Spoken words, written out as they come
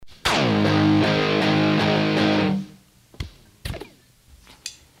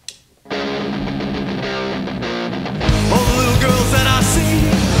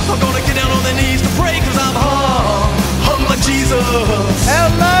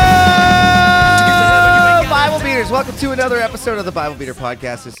welcome to another episode of the Bible Beater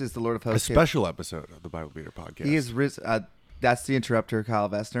Podcast. This is the Lord of A Hosts. special episode of the Bible Beater Podcast. He is that's the interrupter, Kyle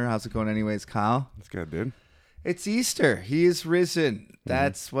Vestner. How's it going anyways, Kyle? That's good, dude. It's Easter. He is risen.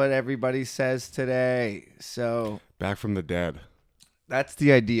 That's what everybody says today. So Back from the dead. that's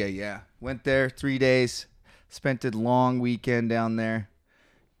the idea, yeah. Went there 3 days. Spent a long weekend down there.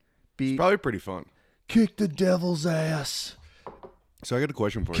 It's probably pretty fun. Kick the devil's ass. So I got a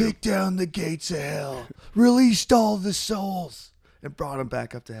question for you. Kick down the gates of hell. Released all the souls. And brought them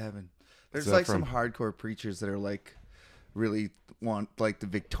back up to heaven. There's that like from? some hardcore preachers that are like really want like the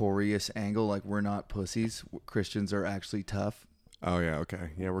victorious angle. Like, we're not pussies. Christians are actually tough. Oh, yeah,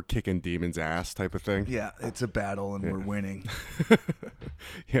 okay. Yeah, we're kicking demons' ass type of thing. Yeah, it's a battle and we're winning.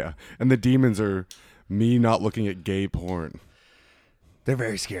 Yeah, and the demons are me not looking at gay porn. They're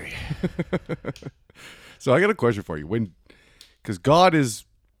very scary. So I got a question for you. Because God is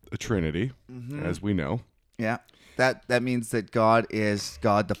a Trinity, as we know. Yeah. That means that God is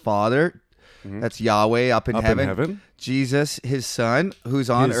God the Father. That's Yahweh up in heaven. Jesus, his son, who's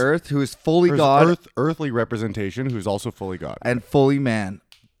on earth, who is fully There's God earthly representation, who's also fully God. and fully man.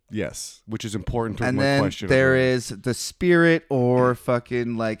 Yes, which is important to And my then question. there is the spirit or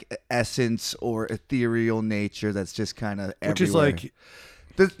fucking like essence or ethereal nature that's just kind of everywhere. Which is like...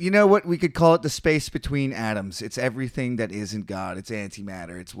 You know what? We could call it the space between atoms. It's everything that isn't God. It's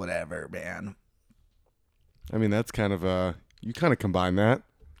antimatter. It's whatever, man. I mean, that's kind of you kind of combine that.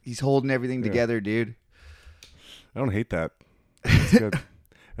 He's holding everything together, dude. I don't hate that. It's good.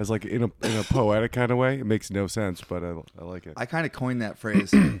 As like in a poetic kind of way, it makes no sense, but I like it. I kind of coined that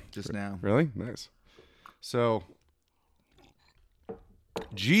phrase just now. Really? Nice. So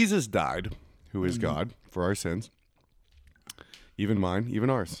Jesus died, who is God, for our sins. Even mine, even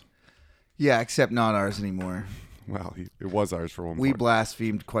ours. Yeah, except not ours anymore. Well, it was ours for one We point.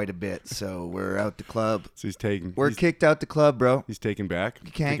 blasphemed quite a bit, so we're out the club. So he's We're kicked out the club, bro. He's taken back.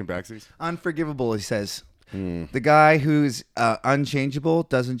 can't- Taking backsies. Unforgivable, he says. The guy who's unchangeable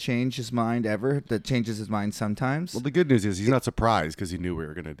doesn't change his mind ever. That changes his mind sometimes. Well, the good news is he's not surprised because he knew we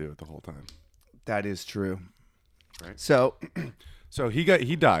were going to do it the whole time. That is true. Right. So, So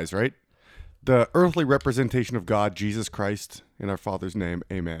he dies, right? The earthly representation of God, Jesus Christ, in our Father's name,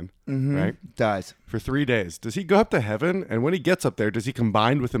 amen. Right? dies. For 3 days. Does he go up to heaven? And when he gets up there, does he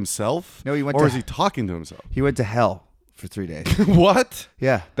combine with himself? No, he went Or to- is he talking to himself? He went to hell for 3 days. What?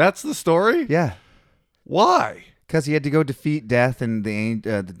 Yeah. That's the story? Yeah. Why? Because he had to go defeat death and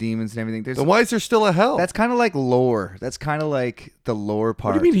the demons and everything. Then why is there still a hell? That's kind of like lore. That's kind of like the lore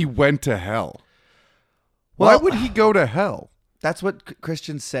part. What do you mean he went to hell? Well- Why would he go to hell? That's what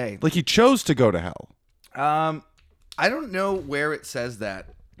Christians say. Like he chose to go to hell. I don't know where it says that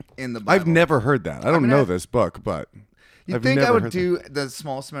in the Bible. I've never heard that. I don't gonna know have- this book, but You I've think I never would heard do the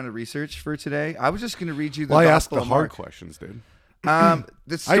smallest amount of research for today? I was just going to read you the Well, I asked Gospel the of hard Mark. questions, dude.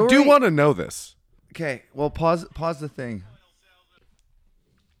 The story, I do want to know this. Okay, well, pause the thing.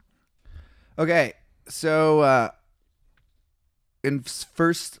 Okay, so in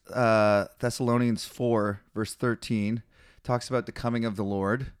First Thessalonians 4, verse 13, talks about the coming of the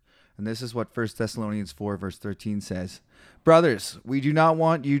Lord. And this is what 1 Thessalonians 4, verse 13 says. Brothers, we do not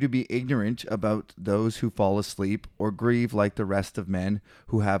want you to be ignorant about those who fall asleep or grieve like the rest of men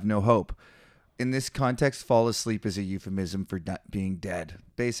who have no hope. In this context, fall asleep is a euphemism for being dead.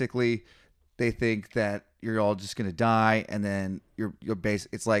 Basically, they think that you're all just going to die, and then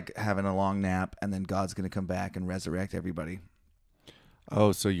it's like having a long nap, and then God's going to come back and resurrect everybody.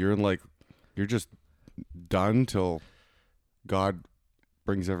 Oh, so you're just done till God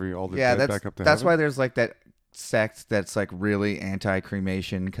brings all the dead back up to that's heaven? why there's like that sect that's like really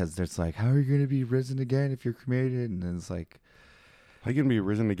anti-cremation, because there's like, how are you going to be risen again if you're cremated? And then it's like, How you gonna be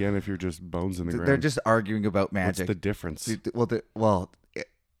risen again if you're just bones in the ground? they're just arguing about magic. What's the difference? Well,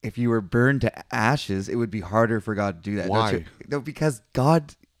 if you were burned to ashes, it would be harder for God to do that. Why? Don't you? No, because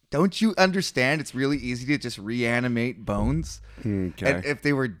God. Don't you understand? It's really easy to just reanimate bones. Okay. And if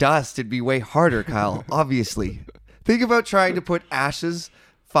they were dust, it'd be way harder, Kyle. Obviously, think about trying to put ashes,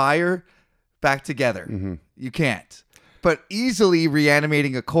 fire, back together. You can't. But easily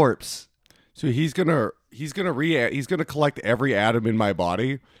reanimating a corpse. So he's gonna collect every atom in my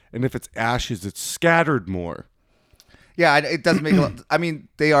body, and if it's ashes, it's scattered more. Yeah, it doesn't make a lot. I mean,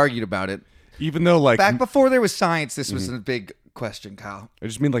 they argued about it. Even though, like, Back before there was science, this was a big question, Kyle. I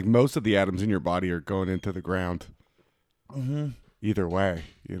just mean like most of the atoms in your body are going into the ground. Either way,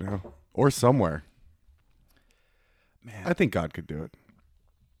 or somewhere. Man, I think God could do it.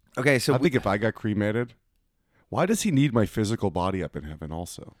 Okay, so I think if I got cremated, why does he need my physical body up in heaven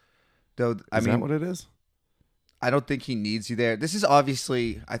also? though, I Is mean, that what it is? I don't think he needs you there. This is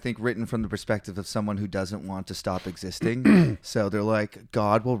obviously, I think, written from the perspective of someone who doesn't want to stop existing. So they're like,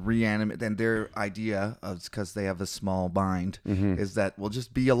 God will reanimate. And their idea, because they have a small mind, is that we'll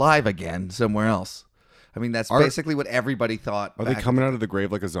just be alive again somewhere else. I mean, that's basically what everybody thought. Are they coming out of the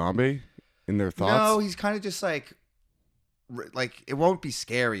grave like a zombie in their thoughts? No, he's kind of just like it won't be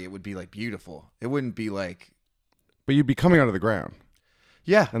scary. It would be like beautiful. It wouldn't be like. But you'd be coming out of the ground.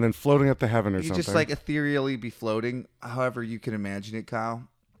 Yeah. And then floating up to heaven or you something. Just like ethereally be floating, however you can imagine it, Kyle.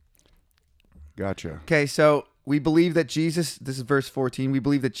 Gotcha. Okay, so we believe that Jesus, this is verse 14, we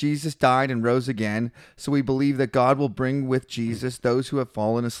believe that Jesus died and rose again, so we believe that God will bring with Jesus those who have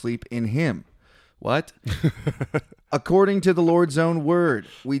fallen asleep in him. What? According to the Lord's own word,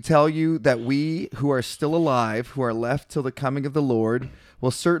 we tell you that we who are still alive, who are left till the coming of the Lord,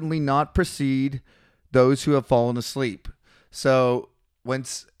 will certainly not precede those who have fallen asleep. So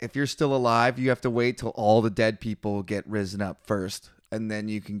if you're still alive, you have to wait till all the dead people get risen up first, and then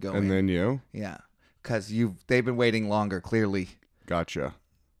you can go in. And then you? Yeah, because they've been waiting longer, clearly. Gotcha.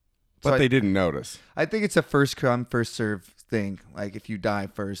 But they didn't notice. I think it's a first come, first serve thing, like if you die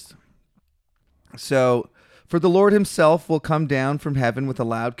first. So, for the Lord himself will come down from heaven with a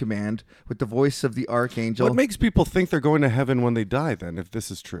loud command, with the voice of the archangel. What makes people think they're going to heaven when they die, then, if this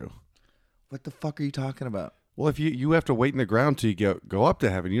is true? What the fuck are you talking about? Well, if you have to wait in the ground till you go up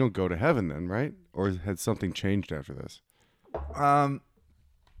to heaven, you don't go to heaven then, right? Or had something changed after this?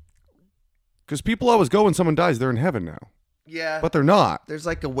 Because people always go when someone dies, they're in heaven now. Yeah. But they're not. There's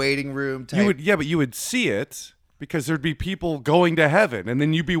like a waiting room type. But you would see it because there'd be people going to heaven, and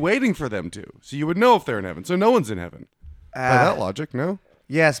then you'd be waiting for them to. So you would know if they're in heaven. So no one's in heaven. By that logic, no?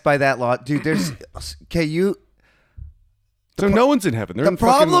 Yes, by that law. Dude, there's... Okay, So no one's in heaven. The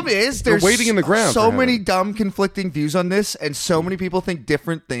problem is they're waiting in the ground. So many dumb conflicting views on this, and so many people think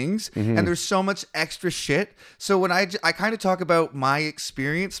different things, and there's so much extra shit. So when I kind of talk about my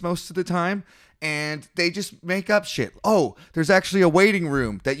experience most of the time, and they just make up shit. Oh, there's actually a waiting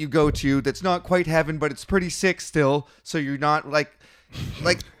room that you go to that's not quite heaven, but it's pretty sick still. So you're not like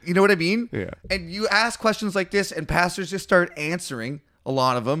you know what I mean? Yeah. And you ask questions like this, and pastors just start answering a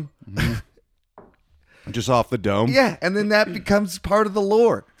lot of them. Just off the dome? Yeah, and then that becomes part of the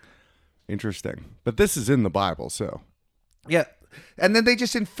lore. Interesting. But this is in the Bible, so. Yeah. And then they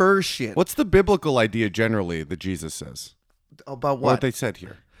just infer shit. What's the biblical idea generally that Jesus says? About what? What they said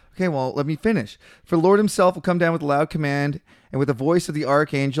here. Okay, well, let me finish. For the Lord himself will come down with a loud command and with the voice of the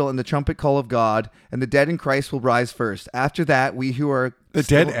archangel and the trumpet call of God, and the dead in Christ will rise first. After that, we who are... The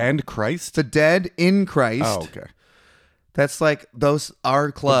dead and Christ? The dead in Christ. Oh, okay. That's like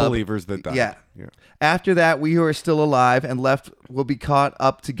our club. The believers that died. Yeah. After that, we who are still alive and left will be caught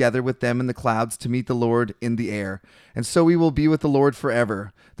up together with them in the clouds to meet the Lord in the air. And so we will be with the Lord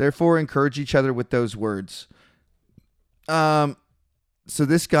forever. Therefore, encourage each other with those words. So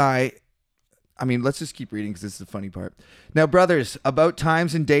this guy, let's just keep reading because this is the funny part. Now, brothers, about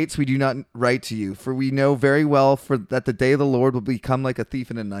times and dates we do not write to you, for we know very well that the day of the Lord will become like a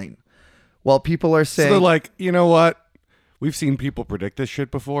thief in the night. While people are saying... So they're like, you know what? We've seen people predict this shit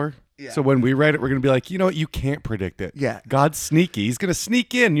before. Yeah. So when we read it, we're going to be like, you know what? You can't predict it. Yeah. God's sneaky. He's going to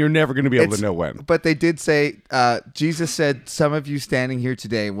sneak in. You're never going to be able to know when. But they did say, Jesus said, some of you standing here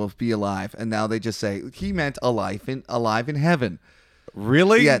today will be alive. And now they just say, he meant alive in heaven.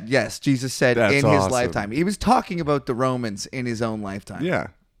 Really? Yeah. Yes. Jesus said That's in awesome. his lifetime. He was talking about the Romans in his own lifetime. Yeah.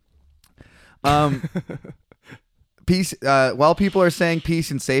 Peace. While people are saying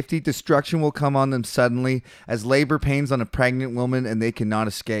peace and safety, destruction will come on them suddenly as labor pains on a pregnant woman, and they cannot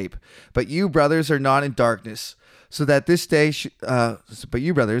escape. But you, brothers, are not in darkness, so that this day. But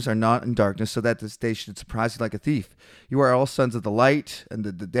you, brothers, are not in darkness, so that this day should surprise you like a thief. You are all sons of the light and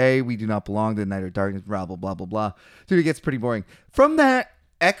the day. We do not belong to the night or darkness. Blah blah blah blah blah. Dude, it gets pretty boring. From that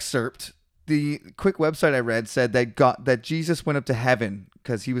excerpt, the quick website I read said that Jesus went up to heaven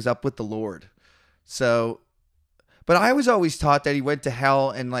because he was up with the Lord. So. But I was always taught that he went to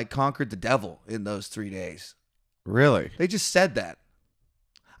hell and conquered the devil in those 3 days. Really? They just said that.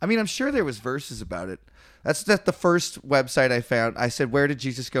 I'm sure there was verses about it. That's the first website I found. I said, where did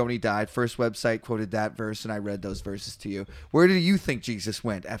Jesus go when he died? First website quoted that verse, and I read those verses to you. Where do you think Jesus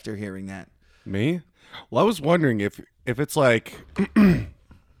went after hearing that? Me? Well, I was wondering if it's like,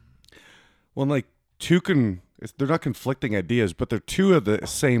 well, they're not conflicting ideas, but they're two of the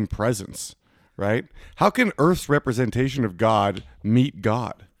same presence. Right? How can Earth's representation of God meet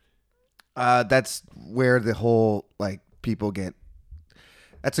God? That's where the whole people get.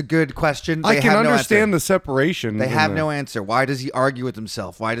 That's a good question. I can understand the separation. They have no answer. Why does he argue with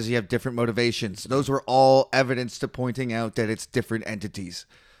himself? Why does he have different motivations? Those were all evidence to pointing out that it's different entities.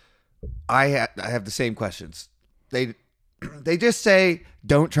 I have the same questions. They they just say,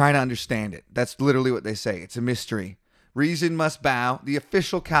 don't try to understand it. That's literally what they say. It's a mystery. Reason must bow. The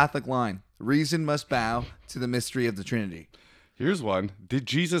official Catholic line. Reason must bow to the mystery of the Trinity. Here's one. Did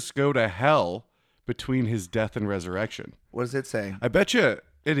Jesus go to hell between his death and resurrection? What does it say? I bet you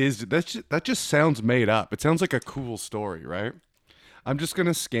it is. That just sounds made up. It sounds like a cool story, right? I'm just going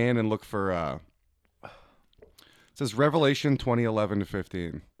to scan and look for... it says Revelation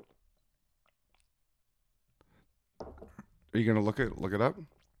 20:11-15. Are you going to look it up?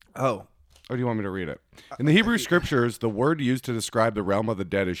 Oh. Or do you want me to read it? In the Hebrew scriptures, the word used to describe the realm of the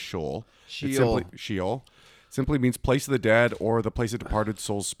dead is Sheol. Sheol simply means place of the dead or the place of departed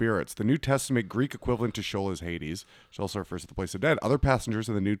souls' spirits. The New Testament Greek equivalent to Sheol is Hades, which also refers to the place of dead. Other passages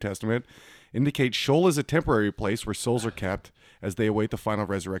in the New Testament indicate Sheol is a temporary place where souls are kept as they await the final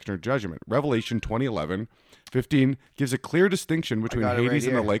resurrection or judgment. Revelation 20:11-15 gives a clear distinction between Hades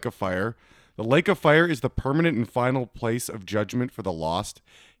and the lake of fire. The lake of fire is the permanent and final place of judgment for the lost.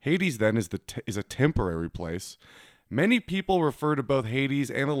 Hades then is a temporary place. Many people refer to both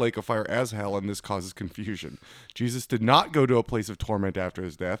Hades and the lake of fire as hell, and this causes confusion. Jesus did not go to a place of torment after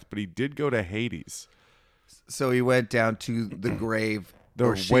his death, but he did go to Hades. So he went down to the grave.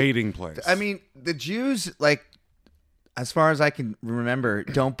 The waiting place. I mean, the Jews, like, as far as I can remember,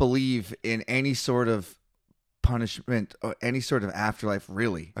 don't believe in any sort of punishment or any sort of afterlife,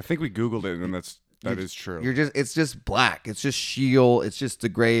 really. I think we Googled it, and that is true. It's just black. It's just Sheol. It's just the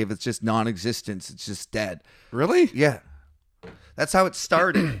grave. It's just non-existence. It's just dead. Really? Yeah. That's how it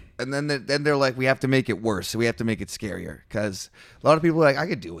started. And then they're like, we have to make it worse. So we have to make it scarier. Because a lot of people are like, I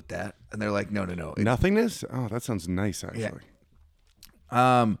could deal with that. And they're like, no. Nothingness? Oh, that sounds nice, actually.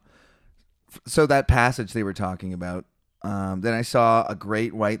 Yeah. So that passage they were talking about, then I saw a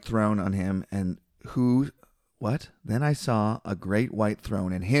great white throne on him, and Then I saw a great white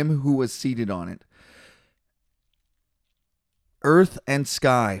throne, and him who was seated on it. Earth and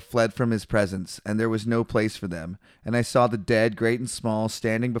sky fled from his presence, and there was no place for them. And I saw the dead, great and small,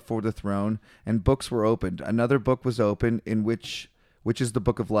 standing before the throne, and books were opened. Another book was opened, in which is the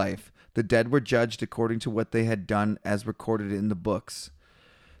book of life. The dead were judged according to what they had done, as recorded in the books.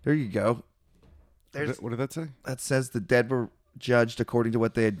 There you go. What did that say? That says the dead were judged according to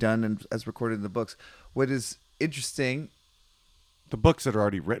what they had done, and as recorded in the books. What is interesting? The books that are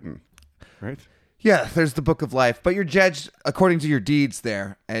already written, right? Yeah, there's the book of life, but you're judged according to your deeds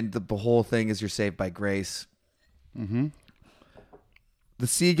there, and the whole thing is you're saved by grace. Mm-hmm. The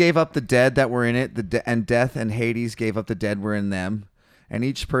sea gave up the dead that were in it, and death and Hades gave up the dead were in them, and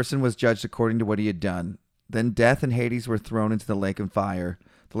each person was judged according to what he had done. Then death and Hades were thrown into the lake of fire.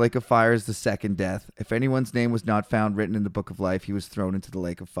 The lake of fire is the second death. If anyone's name was not found written in the book of life, he was thrown into the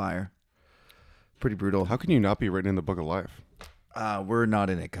lake of fire. Pretty brutal. How can you not be written in the book of life? We're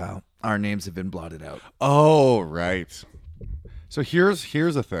not in it, Kyle. Our names have been blotted out. Oh, right. So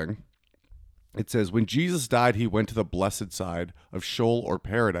here's a thing. It says, when Jesus died, he went to the blessed side of Sheol or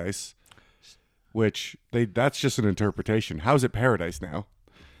paradise, which that's just an interpretation. How's it paradise now?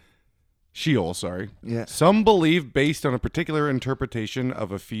 Sheol, sorry. Yeah. Some believe based on a particular interpretation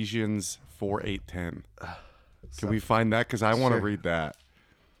of Ephesians 4:8-10. Can we find that? Because I want to read that.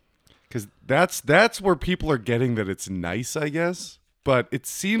 Because that's where people are getting that it's nice, I guess. But it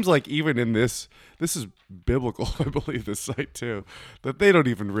seems like even in this is biblical, I believe, this site too, that they don't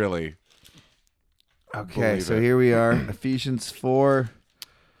even really. Okay, so here we are, Ephesians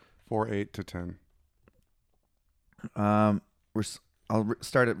 4:8-10. I'll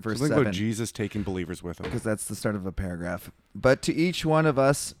start at verse Something 7. about Jesus taking believers with him. Because that's the start of a paragraph. But to each one of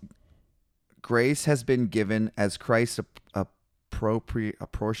us, grace has been given as Christ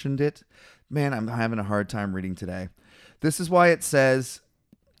apportioned it. Man, I'm having a hard time reading today. This is why it says,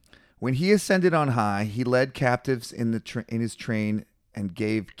 when he ascended on high, he led captives in his train and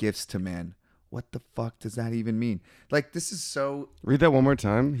gave gifts to men. What the fuck does that even mean? Like, this is so... Read that one more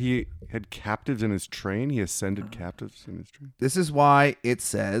time. He had captives in his train. He ascended captives in his train. This is why it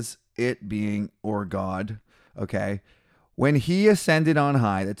says, it being, or God, okay? When he ascended on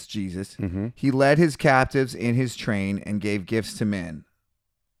high, that's Jesus, he led his captives in his train and gave gifts to men.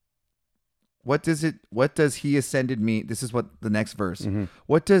 What does he ascended mean? This is what the next verse.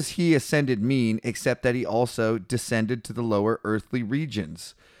 What does he ascended mean except that he also descended to the lower earthly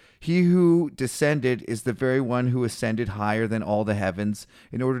regions? He who descended is the very one who ascended higher than all the heavens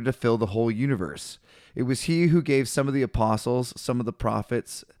in order to fill the whole universe. It was he who gave some of the apostles, some of the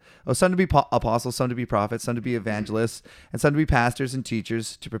prophets, some to be apostles, some to be prophets, some to be evangelists, and some to be pastors and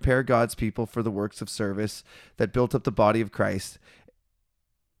teachers to prepare God's people for the works of service that built up the body of Christ.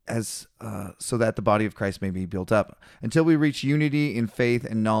 as so that the body of Christ may be built up until we reach unity in faith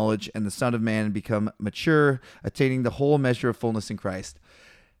and knowledge and the Son of Man and become mature, attaining the whole measure of fullness in Christ.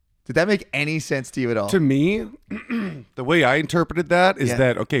 Did that make any sense to you at all? To me, the way I interpreted that is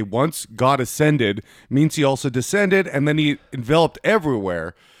that, okay, once God ascended means he also descended and then he enveloped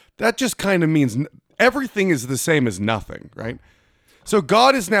everywhere. That just kind of means everything is the same as nothing, right? So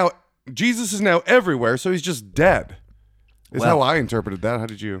Jesus is now everywhere, so he's just dead. Is how I interpreted that. How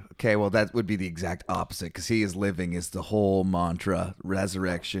did you? Okay, well, that would be the exact opposite because he is living is the whole mantra.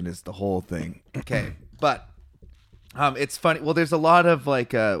 Resurrection is the whole thing. Okay, but it's funny. Well, there's a lot of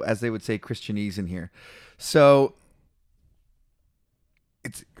like, as they would say, Christianese in here. So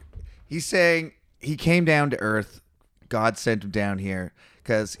he's saying he came down to earth. God sent him down here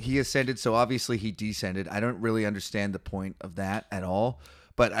because he ascended. So obviously he descended. I don't really understand the point of that at all.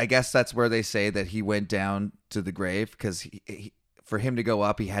 But I guess that's where they say that he went down to the grave because for him to go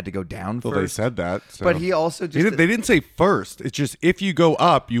up, he had to go down first. Well, they said that. So. But he also just... They didn't say first. It's just if you go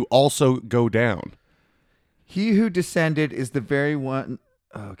up, you also go down. He who descended is the very one...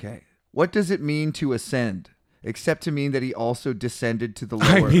 Okay. What does it mean to ascend? Except to mean that he also descended to the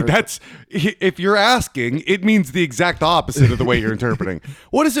lower earth. That's... If you're asking, it means the exact opposite of the way you're interpreting.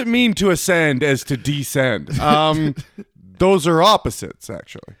 What does it mean to ascend as to descend? Those are opposites,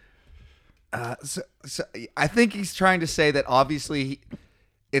 actually. So I think he's trying to say that obviously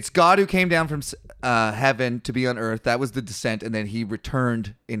it's God who came down from heaven to be on earth. That was the descent, and then he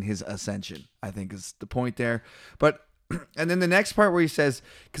returned in his ascension, I think is the point there. But and then the next part where he says,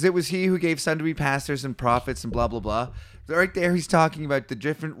 because it was he who gave some to be pastors and prophets and blah, blah, blah. Right there, he's talking about the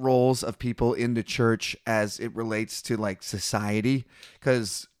different roles of people in the church as it relates to like society.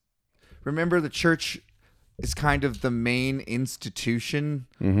 Because remember, the church is kind of the main institution.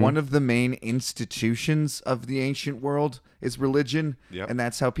 One of the main institutions of the ancient world is religion. Yep. And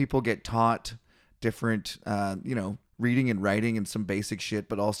that's how people get taught different, reading and writing and some basic shit,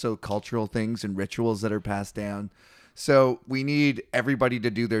 but also cultural things and rituals that are passed down. So we need everybody to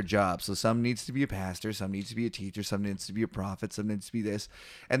do their job. So some needs to be a pastor, some needs to be a teacher, some needs to be a prophet, some needs to be this.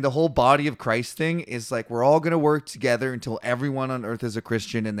 And the whole body of Christ thing is like we're all going to work together until everyone on earth is a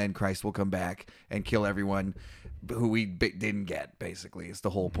Christian, and then Christ will come back and kill everyone who we didn't get, basically. It's the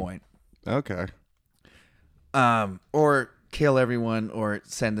whole point. Okay. Or kill everyone or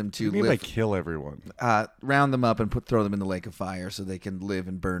send them to What do you mean by kill everyone? Round them up and throw them in the lake of fire so they can live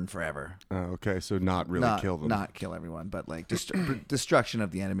and burn forever. Oh, okay. So not really kill them. Not kill everyone, but like destruction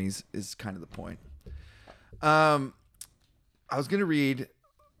of the enemies is kind of the point. I was going to read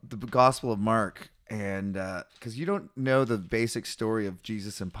the Gospel of Mark, and because you don't know the basic story of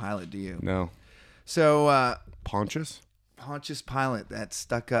Jesus and Pilate, do you? No. So Pontius Pilate, that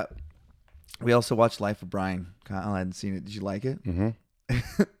stuck up. We also watched Life of Brian. Kyle hadn't seen it. Did you like it?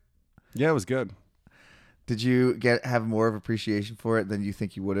 Mm-hmm. Yeah, it was good. Did you have more of appreciation for it than you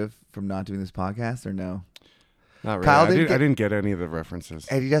think you would have from not doing this podcast, or no? Not really. Kyle I didn't get any of the references.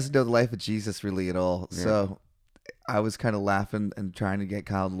 And he doesn't know the life of Jesus really at all. Yeah. So I was kind of laughing and trying to get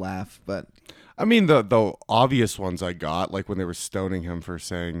Kyle to laugh. But I mean, the obvious ones I got, like when they were stoning him for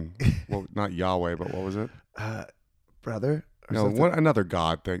saying, well, not Yahweh, but what was it? Brother? No, another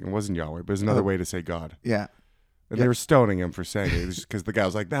God thing. It wasn't Yahweh, but it was another way to say God. Yeah. And they were stoning him for saying it because the guy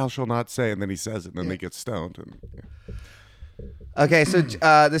was like, "Thou shalt not say," and then he says it, and then they get stoned. Okay, so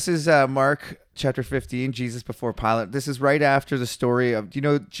this is Mark chapter 15, Jesus before Pilate. This is right after the story of, do you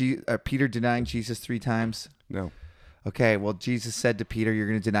know Peter denying Jesus 3 times? No. Okay, well, Jesus said to Peter, "You're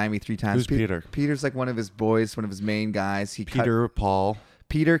going to deny me 3 times." Who's Peter? Peter's like one of his boys, one of his main guys.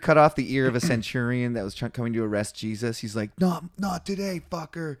 Peter cut off the ear of a centurion that was coming to arrest Jesus. He's like, not today,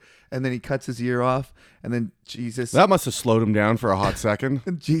 fucker. And then he cuts his ear off. And then Jesus... That must have slowed him down for a hot second.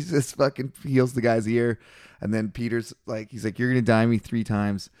 And Jesus fucking heals the guy's ear. And then Peter's like, he's like, "You're going to deny me 3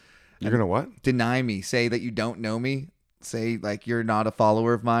 times. You're going to what? Deny me. Say that you don't know me. Say like you're not a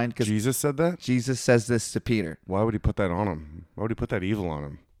follower of mine." Because Jesus said that? Jesus says this to Peter. Why would he put that on him? Why would he put that evil on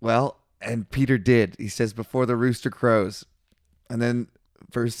him? Well, and Peter did. He says, "Before the rooster crows." And then...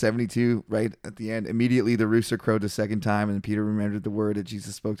 Verse 72, right at the end, immediately the rooster crowed a second time, and Peter remembered the word that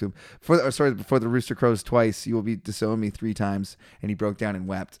Jesus spoke to him. Before the rooster crows twice, you will be disowning me 3 times. And he broke down and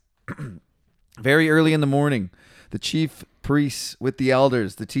wept. Very early in the morning, the chief priests with the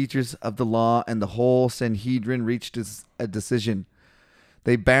elders, the teachers of the law, and the whole Sanhedrin reached a decision.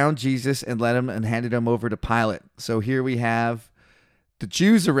 They bound Jesus and led him and handed him over to Pilate. So here we have the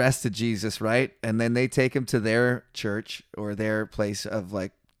Jews arrested Jesus, right? And then they take him to their church or their place of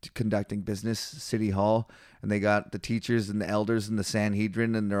like conducting business, City Hall, and they got the teachers and the elders and the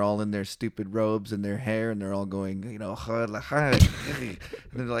Sanhedrin, and they're all in their stupid robes and their hair, and they're all going, and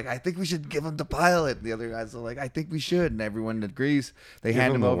they're like, I think we should give him to Pilate. And the other guys are like, I think we should, and everyone agrees. They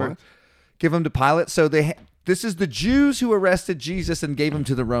hand him over, give him to Pilate. So this is the Jews who arrested Jesus and gave him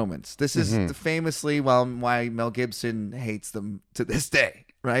to the Romans. This is famously why Mel Gibson hates them to this day,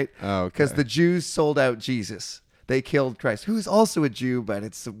 right? Oh, okay. Because the Jews sold out Jesus. They killed Christ, who is also a Jew, but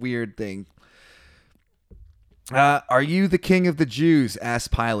it's a weird thing. Are you the king of the Jews?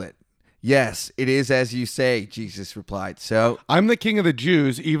 Asked Pilate. Yes, it is as you say, Jesus replied. So I'm the king of the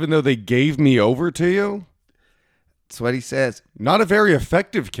Jews, even though they gave me over to you? That's what he says. Not a very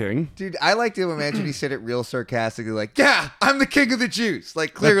effective king. Dude, I like to imagine he said it real sarcastically, like, yeah, I'm the king of the Jews.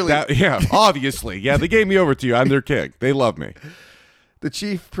 Like, clearly. Yeah, obviously. Yeah, they gave me over to you. I'm their king. They love me. The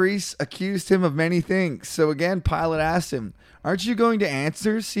chief priests accused him of many things. So again, Pilate asked him, aren't you going to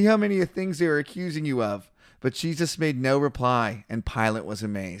answer? See how many things they are accusing you of. But Jesus made no reply, and Pilate was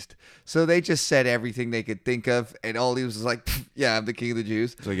amazed. So they just said everything they could think of, and all he was like, yeah, I'm the king of the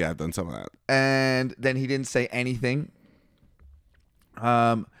Jews. So yeah, I've done some of that. And then he didn't say anything.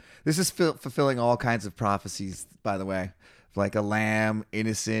 This is fulfilling all kinds of prophecies, by the way. Like a lamb,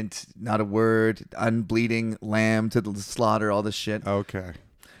 innocent, not a word, unbleeding lamb to the slaughter, all this shit. Okay.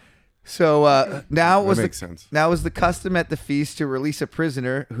 So now was makes sense. Now was the custom at the feast to release a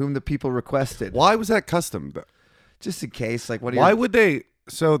prisoner whom the people requested. Why was that custom? Just in case, like what? Why would they?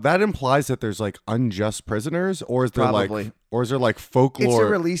 So that implies that there's like unjust prisoners, or is there like folklore? It's a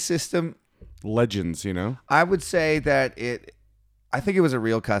release system. Legends, you know. I would say that I think it was a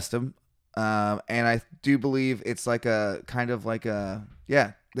real custom. And I do believe it's like a kind of like a,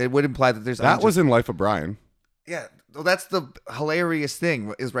 yeah, they would imply that there's that was in Life of Brian. Yeah. Well, that's the hilarious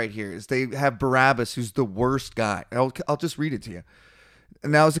thing is right here is they have Barabbas, who's the worst guy. I'll just read it to you.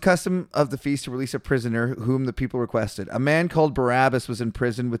 And now it's a custom of the feast to release a prisoner whom the people requested. A man called Barabbas was in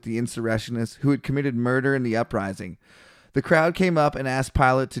prison with the insurrectionists who had committed murder in the uprising. The crowd came up and asked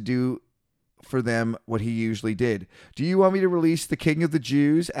Pilate to do for them what he usually did. Do you want me to release the king of the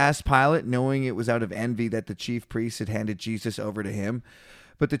Jews? Asked Pilate, knowing it was out of envy that the chief priest had handed Jesus over to him.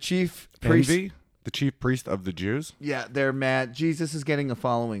 But the chief priest... Envy? The chief priest of the Jews? Yeah, they're mad. Jesus is getting a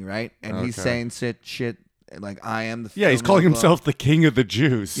following, right? And he's saying shit like, I am the... Yeah, he's calling himself the king of the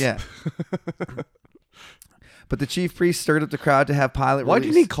Jews. Yeah. But the chief priest stirred up the crowd to have Pilate Why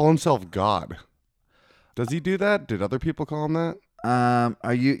didn't he call himself God? Does he do that? Did other people call him that?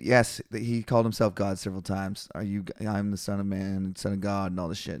 Are you? Yes, he called himself God several times. I'm the Son of Man, Son of God, and all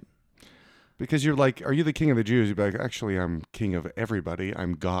this shit. Because you're like, are you the king of the Jews? You'd be like, actually, I'm king of everybody.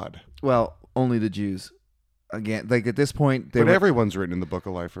 I'm God. Well, only the Jews. Again, like at this point, but everyone's written in the book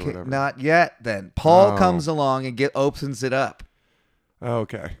of life or whatever. Not yet. Then Paul comes along and opens it up.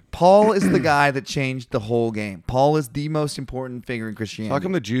 Okay. Paul is the guy that changed the whole game. Paul is the most important figure in Christianity. So how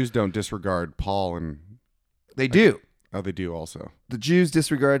come the Jews don't disregard Paul and? They do. Oh, they do also. The Jews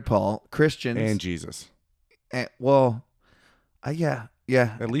disregard Paul. Christians and Jesus. Yeah.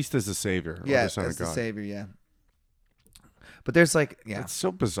 At least as a savior. Yeah, or the Son as of God. the savior. Yeah. But there's like, yeah, it's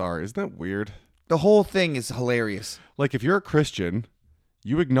so bizarre. Isn't that weird? The whole thing is hilarious. Like if you're a Christian,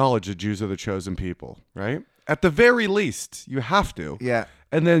 you acknowledge the Jews are the chosen people, right? At the very least, you have to. Yeah.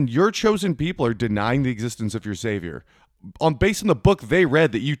 And then your chosen people are denying the existence of your savior. Based on the book they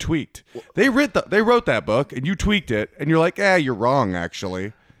read that you tweaked. They wrote that book and you tweaked it and you're like, you're wrong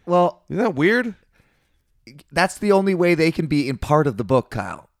actually. Well, isn't that weird? That's the only way they can be in part of the book,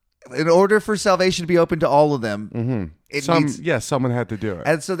 Kyle. In order for salvation to be open to all of them, someone had to do it.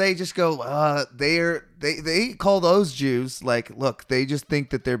 And so they just go, they call those Jews like, look, they just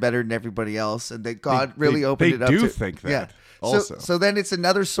think that they're better than everybody else, and that God really opened it up. They do think that. Yeah. Also, so then it's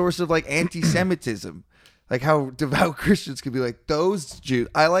another source of like anti-Semitism. Like how devout Christians could be like, those Jews.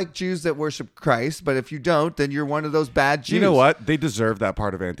 I like Jews that worship Christ, but if you don't, then you're one of those bad Jews. You know what? They deserve that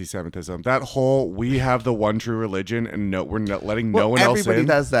part of anti-Semitism. That whole, we have the one true religion, and we're not letting no one else in. Everybody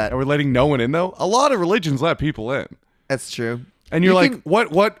does that. And we're letting no one in, though. A lot of religions let people in. That's true. And you're like,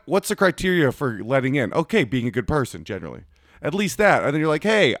 what's the criteria for letting in? Okay, being a good person, generally. At least that. And then you're like,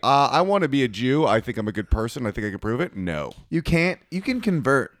 hey, I want to be a Jew. I think I'm a good person. I think I can prove it. No. You can't. You can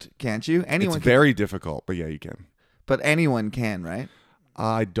convert, can't you? Anyone It's very difficult, but yeah, you can. But anyone can, right?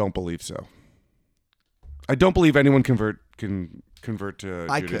 I don't believe so. I don't believe anyone can convert to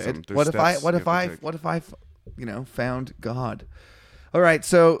I Judaism. could. What if I found God? All right,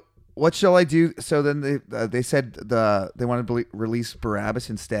 so what shall I do? So then they said they wanted to release Barabbas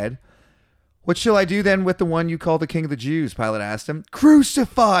instead. What shall I do then with the one you call the king of the Jews? Pilate asked him.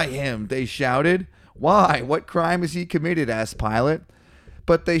 Crucify him, they shouted. Why? What crime has he committed? Asked Pilate.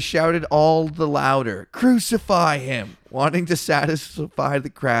 But they shouted all the louder, "Crucify him!" Wanting to satisfy the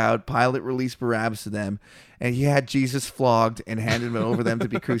crowd, Pilate released Barabbas to them, and he had Jesus flogged and handed him over them to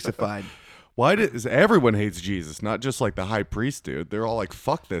be crucified. Why does everyone hates Jesus? Not just like the high priest, dude. They're all like,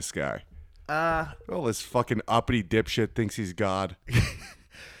 "Fuck this guy." All this fucking uppity dipshit thinks he's God.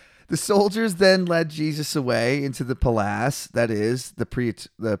 The soldiers then led Jesus away into the palace, that is, the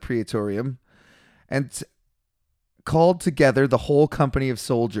praetorium, and called together the whole company of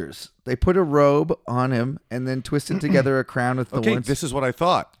soldiers. They put a robe on him and then twisted together a crown of thorns. Okay, this is what I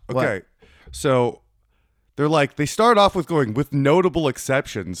thought. Okay, What? so they start off with going, with notable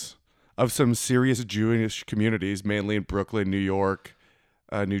exceptions of some serious Jewish communities, mainly in Brooklyn, New York,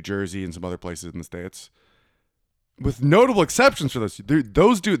 New Jersey, and some other places in the States. With notable exceptions for this,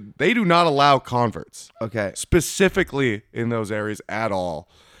 they do not allow converts. Okay. Specifically in those areas at all.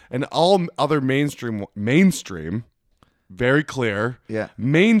 And all other mainstream, very clear, Yeah.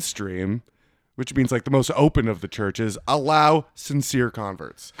 mainstream, which means like the most open of the churches, allow sincere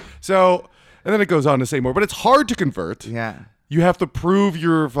converts. So, and then it goes on to say more, but it's hard to convert. Yeah. You have to prove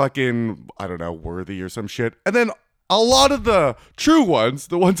you're fucking, I don't know, worthy or some shit. And then a lot of the true ones,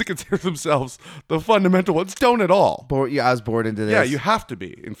 the ones that consider themselves the fundamental ones, don't at all. Yeah, I was bored into this. Yeah, you have to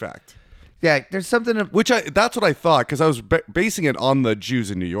be, in fact. Yeah, there's something. That's what I thought, because I was basing it on the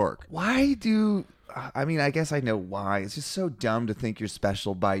Jews in New York. Why do? I mean, I guess I know why. It's just so dumb to think you're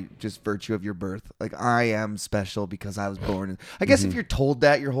special by just virtue of your birth. Like, I am special because I was born. I guess if you're told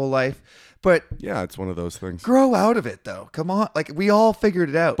that your whole life, but Yeah, it's one of those things. grow out of it though. Come on, like we all figured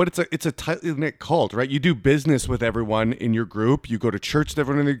it out. But it's a tightly knit cult, right? You do business with everyone in your group. You go to church with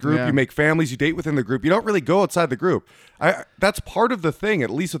everyone in the group. Yeah. You make families. You date within the group. You don't really go outside the group. That's part of the thing, at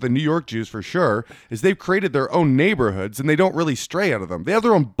least with the New York Jews for sure, is they've created their own neighborhoods and they don't really stray out of them. They have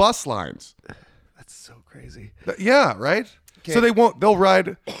their own bus lines. That's so crazy. Yeah, right? Okay. So they'll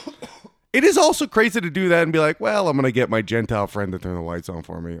ride. It is also crazy to do that and be like, well, I'm going to get my Gentile friend to turn the lights on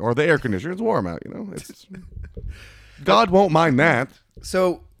for me, or the air conditioner. It's warm out, God won't mind that.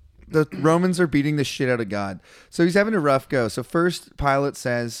 So the Romans are beating the shit out of God. So he's having a rough go. So first Pilate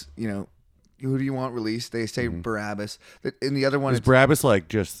says, who do you want released? They say Barabbas. In the other one, Is Barabbas like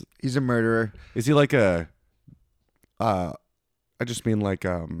just, he's a murderer. is he like I just mean like,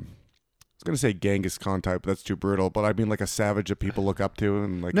 I was going to say Genghis Khan type, but that's too brutal. But I mean like a savage that people look up to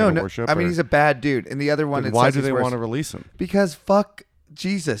and like No, worship. I mean, he's a bad dude. In the other one, Then it why says do he's they worse. want to release him? Because fuck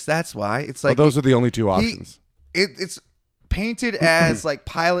Jesus. That's why. It's like Those are the only two options. it's painted as like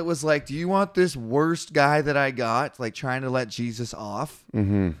Pilate was like, do you want this worst guy that I got? Like trying to let Jesus off.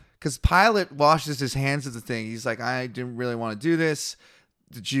 Because Pilate washes his hands of the thing. He's like, I didn't really want to do this.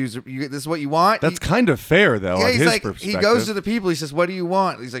 The Jews, this is what you want? That's kind of fair, though, yeah, on he's his like, perspective. he goes to the people. He says, what do you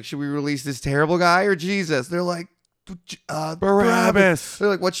want? He's like, should we release this terrible guy or Jesus? They're like, Barabbas. They're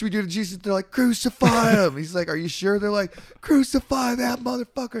like, what should we do to Jesus? They're like, crucify him. He's like, are you sure? They're like, crucify that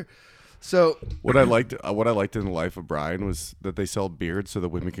motherfucker. So what I liked in the life of Brian was that they sell beards so the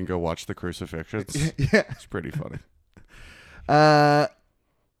women can go watch the crucifixions. yeah, It's pretty funny.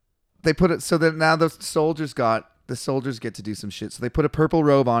 they put it so that now the soldiers get to do some shit. So they put a purple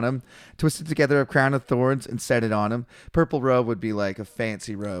robe on him, twisted together a crown of thorns, and set it on him. Purple robe would be like a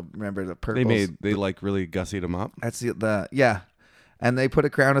fancy robe. Remember the purple? They like really gussied him up. That's yeah. And they put a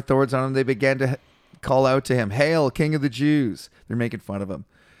crown of thorns on him. They began to call out to him, "Hail, King of the Jews!" They're making fun of him.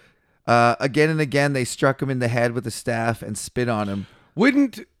 Again and again, they struck him in the head with a staff and spit on him.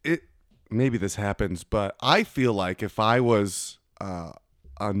 Wouldn't it? Maybe this happens, but I feel like if I was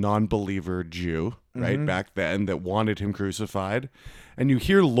a non-believer Jew, right, back then, that wanted him crucified, and you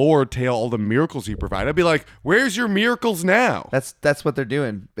hear Lord tell all the miracles he provided, I'd be like, where's your miracles now? That's what they're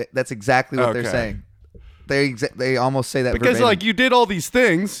doing. That's exactly what they're saying. They almost say that Because verbatim. like, you did all these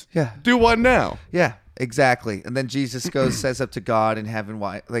things. Yeah. Do what now? Yeah, exactly. And then Jesus says up to God in heaven,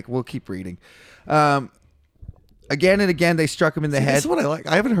 why? Like, we'll keep reading. Again and again, they struck him in the head. This is what I like.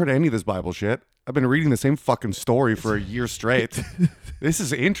 I haven't heard any of this Bible shit. I've been reading the same fucking story for a year straight. This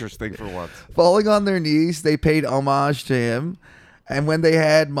is interesting for once. Falling on their knees, they paid homage to him. And when they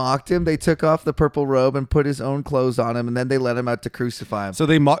had mocked him, they took off the purple robe and put his own clothes on him. And then they let him out to crucify him. So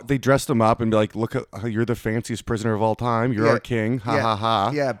they dressed him up and be like, look, you're the fanciest prisoner of all time. You're our king. Ha ha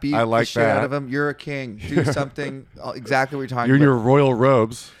ha. Yeah, beat I like the shit that. out of him. You're a king. Do something. Exactly what you're talking You're in about. your royal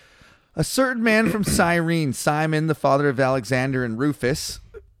robes. A certain man from Cyrene, Simon, the father of Alexander and Rufus.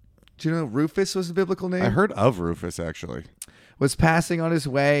 Do you know Rufus was a biblical name? I heard of Rufus, actually. Was passing on his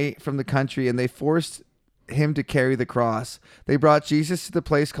way from the country, and they forced him to carry the cross. They brought Jesus to the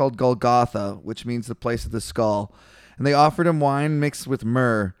place called Golgotha, which means the place of the skull. And they offered him wine mixed with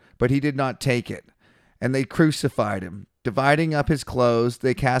myrrh, but he did not take it. And they crucified him. dividing up his clothes,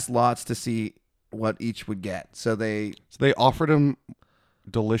 they cast lots to see what each would get. So they offered him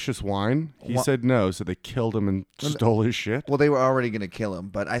delicious wine. He said no, so they killed him and stole his shit. Well, they were already going to kill him,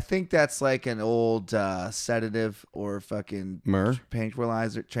 but I think that's like an old sedative or fucking myrrh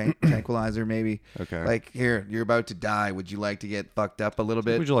tranquilizer maybe. Okay. Like, here, you're about to die. Would you like to get fucked up a little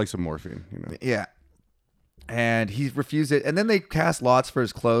bit? Would you like some morphine? You know. Yeah. And he refused it. And then they cast lots for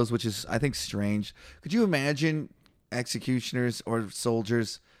his clothes, which is, I think, strange. Could you imagine executioners or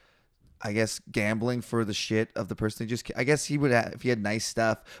soldiers, I guess, gambling for the shit of the person they just... I guess he would have, if he had nice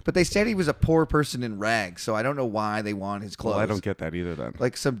stuff. But they said he was a poor person in rags, so I don't know why they want his clothes. Well, I don't get that either then.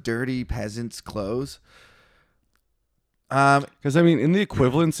 Like some dirty peasant's clothes. Because, I mean, in the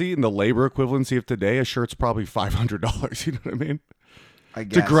equivalency, in the labor equivalency of today, a shirt's probably $500. You know what I mean? I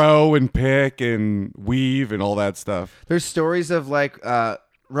guess. To grow and pick and weave and all that stuff. There's stories of like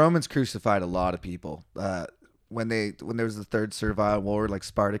Romans crucified a lot of people. When there was the third Servile War, like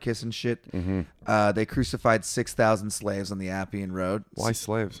Spartacus and shit, they crucified 6,000 slaves on the Appian Road. Why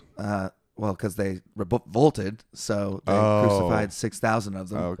slaves? Well, because they revolted, so they crucified 6,000 of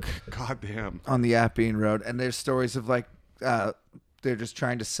them. Oh, goddamn! On the Appian Road, and there's stories of like they're just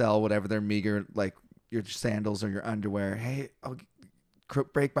trying to sell whatever their meager, like your sandals or your underwear. Hey, I'll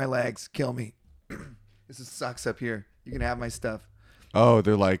break my legs, kill me. This sucks up here. You can have my stuff. Oh,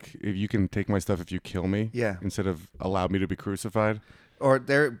 they're like, if you can take my stuff if you kill me, yeah, instead of allow me to be crucified. Or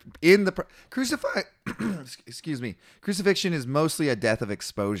they're in the crucify. Excuse me. Crucifixion is mostly a death of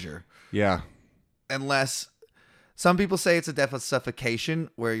exposure. Yeah, unless some people say it's a death of suffocation,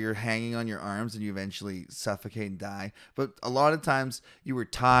 where you're hanging on your arms and you eventually suffocate and die. But a lot of times you were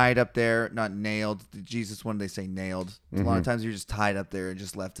tied up there, not nailed. Jesus, when they say nailed, a lot of times you're just tied up there and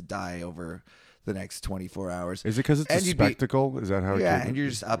just left to die over the next 24 hours. Is it because it's a spectacle? Is that how? Yeah, and you're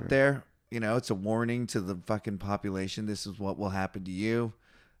just up there. You know, it's a warning to the fucking population. This is what will happen to you.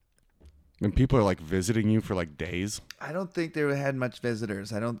 And people are like visiting you for like days. I don't think they had much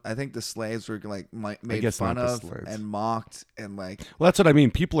visitors. I think the slaves were like made fun of and mocked and like. Well, that's what I mean.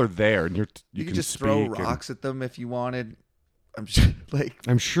 People are there, and you can just throw rocks at them if you wanted. I'm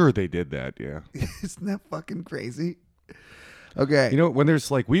sure they did that. Yeah. Isn't that fucking crazy? Okay. You know, when there's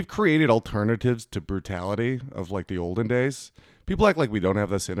like, we've created alternatives to brutality of like the olden days. People act like we don't have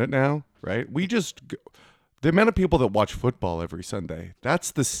this in it now, right? The amount of people that watch football every Sunday,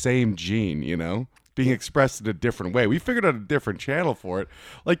 that's the same gene, you know, being expressed in a different way. We figured out a different channel for it.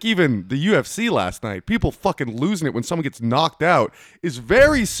 Like even the UFC last night, people fucking losing it when someone gets knocked out is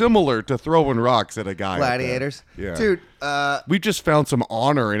very similar to throwing rocks at a guy. Gladiators. Yeah. Dude, we just found some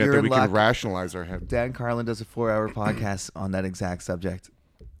honor in it that we can rationalize our head. Dan Carlin does a 4-hour podcast on that exact subject.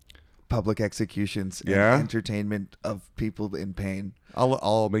 Public executions and entertainment of people in pain.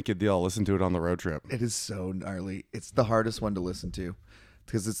 I'll make you a deal. I'll listen to it on the road trip. It is so gnarly. It's the hardest one to listen to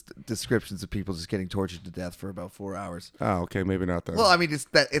because it's descriptions of people just getting tortured to death for about 4 hours. Oh, okay. Maybe not then. Well, I mean,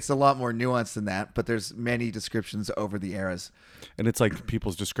 it's a lot more nuanced than that, but there's many descriptions over the eras. And it's like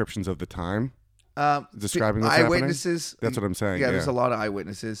people's descriptions of the time? Describing what's eyewitnesses. Happening? That's what I'm saying. Yeah, there's a lot of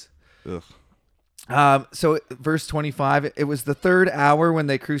eyewitnesses. Ugh. So verse 25, it was the 3rd hour when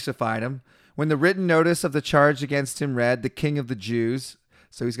they crucified him. When the written notice of the charge against him read, the King of the Jews.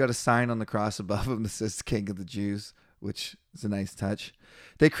 So he's got a sign on the cross above him that says King of the Jews, which is a nice touch.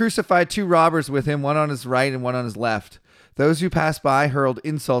 They crucified 2 robbers with him, one on his right and one on his left. Those who passed by hurled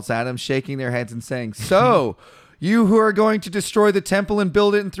insults at him, shaking their heads and saying, "So, you who are going to destroy the temple and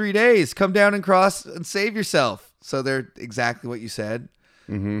build it in 3 days, come down and cross and save yourself." So they're exactly what you said.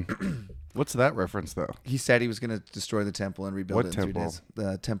 Mm-hmm. What's that reference, though? He said he was going to destroy the temple and rebuild it in 3 days.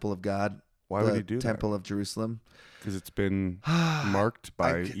 The temple of God. Why would he do that? The temple of Jerusalem. Because it's been marked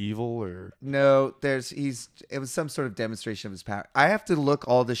by evil, or no? It was some sort of demonstration of his power. I have to look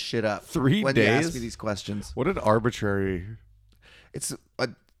all this shit up. 3 when days? You ask me these questions. What an arbitrary. It's.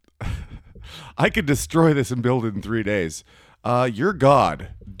 I could destroy this and build it in 3 days. You're God.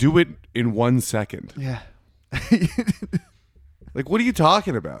 Do it in 1 second. Yeah. Like, what are you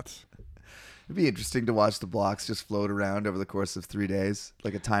talking about? It'd be interesting to watch the blocks just float around over the course of 3 days,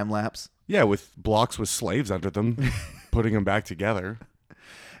 like a time lapse. Yeah, with blocks with slaves under them, putting them back together.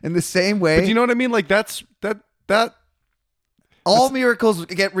 In the same way. But you know what I mean? Like that. All miracles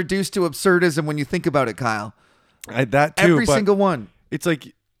get reduced to absurdism when you think about it, Kyle. That too. Every single one. It's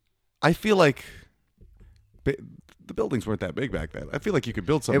like, I feel like the buildings weren't that big back then. I feel like you could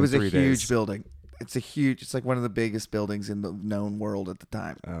build something in 3 days. It was a huge building. It's like one of the biggest buildings in the known world at the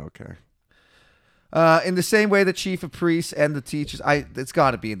time. Oh, okay. In the same way, the chief of priests and the teachers, it's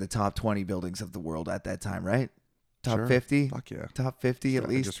got to be in the top 20 buildings of the world at that time, right? Top 50? Fuck yeah. Top 50 at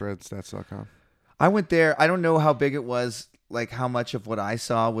least. I just read stats.com. I went there. I don't know how big it was, like how much of what I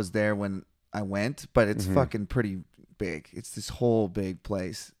saw was there when I went, but it's fucking pretty big. It's this whole big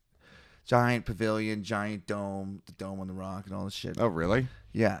place. Giant pavilion, giant dome, the dome on the rock and all this shit. Oh, really?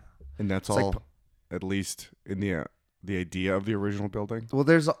 Yeah. And that's It's all, like- at least in the idea of the original building? Well,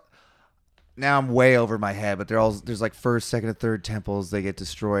 now I'm way over my head, but there's like first, second, and third temples. They get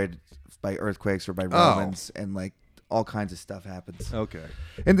destroyed by earthquakes or by Romans, and like all kinds of stuff happens. Okay.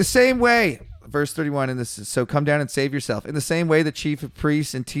 In the same way, verse 31 in this, so come down and save yourself. In the same way, the chief of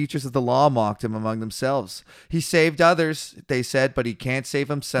priests and teachers of the law mocked him among themselves. He saved others, they said, but he can't save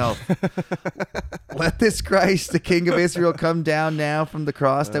himself. Let this Christ, the King of Israel, come down now from the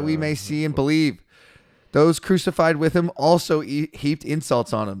cross that we may see and believe. Those crucified with him also heaped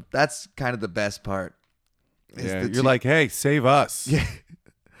insults on him. That's kind of the best part. Yeah, you're like, hey, save us. Yeah.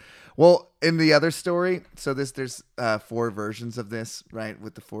 Well, in the other story, so there's 4 versions of this, right,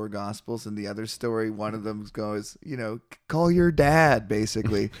 with the 4 gospels. In the other story, one of them goes, call your dad,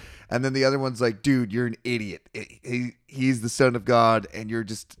 basically. And then the other one's like, dude, you're an idiot. He's the son of God, and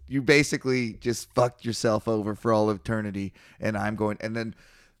you basically just fucked yourself over for all eternity. And I'm going, and then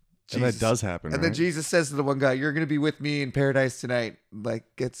Jesus, and that does happen, and right? then Jesus says to the one guy, you're going to be with me in paradise tonight. Like,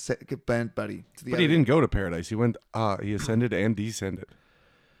 get bent, buddy. But he didn't go to paradise. He went, he ascended and descended.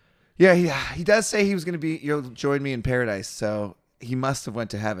 Yeah, he does say he was going to be, you'll join me in paradise. So he must have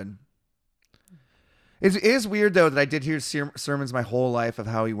went to heaven. It is weird, though, that I did hear sermons my whole life of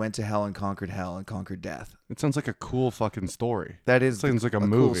how he went to hell and conquered death. It sounds like a cool fucking story. That is sounds like a cool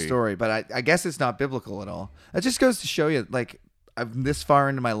movie. story, but I guess it's not biblical at all. It just goes to show you, like, I'm this far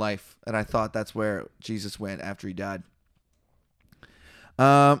into my life, and I thought that's where Jesus went after he died.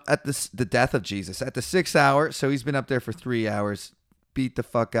 At the death of Jesus, at the 6th hour, so he's been up there for 3 hours, beat the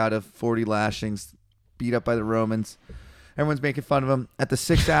fuck out of 40 lashings, beat up by the Romans. Everyone's making fun of him. At the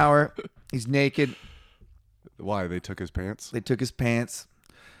 6th hour, he's naked. Why? They took his pants? They took his pants.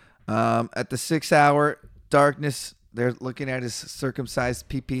 At the 6th hour, darkness. They're looking at his circumcised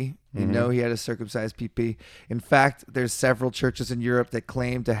PP. You know he had a circumcised PP. In fact, there's several churches in Europe that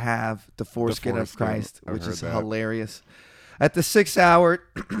claim to have the foreskin of Christ, which is hilarious. At the 6th hour,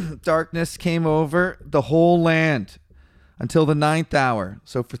 darkness came over the whole land until the 9th hour.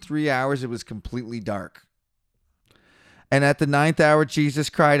 So for 3 hours, it was completely dark. And at the 9th hour, Jesus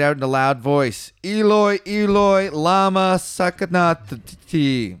cried out in a loud voice, Eloi, Eloi, lama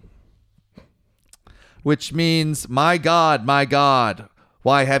sabachthani, which means, my God,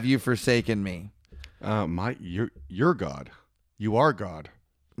 why have you forsaken me? You're God. You are God.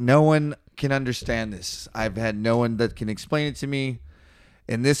 No one can understand this. I've had no one that can explain it to me.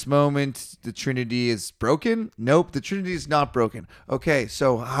 In this moment, the Trinity is broken? Nope, the Trinity is not broken. Okay,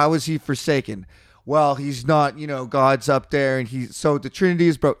 so how is he forsaken? Well, he's not, God's up there, and so the Trinity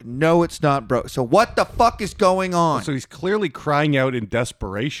is broken. No, it's not broken. So what the fuck is going on? So he's clearly crying out in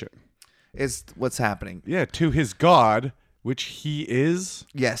desperation. Is what's happening. Yeah, to his God, which he is.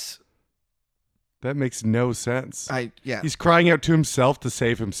 Yes. That makes no sense. Yeah. He's crying out to himself to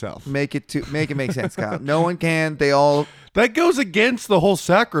save himself. Make it make sense, Kyle. No one can. They all. That goes against the whole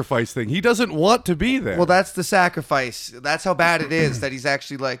sacrifice thing. He doesn't want to be there. Well, that's the sacrifice. That's how bad it is that he's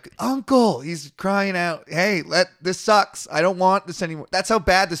actually like, Uncle. He's crying out, hey, this sucks. I don't want this anymore. That's how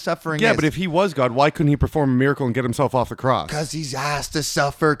bad the suffering is. Yeah, but if he was God, why couldn't he perform a miracle and get himself off the cross? Because he has to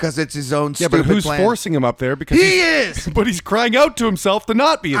suffer because it's his own yeah, stupid but who's plan. forcing him up there? Because he is. But he's crying out to himself to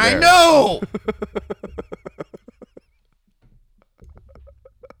not be there. I know.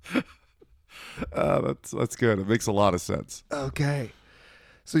 That's good. It makes a lot of sense. Okay.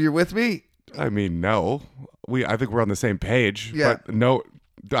 So you're with me? I mean, no. I think we're on the same page. Yeah. But no,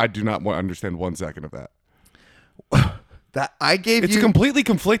 I do not understand 1 second of that. That I gave It's you. a completely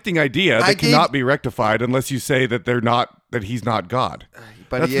conflicting idea that cannot be rectified unless you say that he's not God.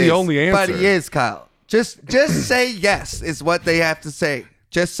 But That's he the is. only answer. But he is, Kyle. Just say yes is what they have to say.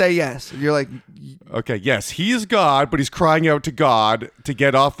 Just say yes. And you're like, Okay, yes, he is God, but he's crying out to God to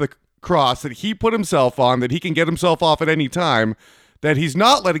get off the cross that he put himself on, that he can get himself off at any time, that he's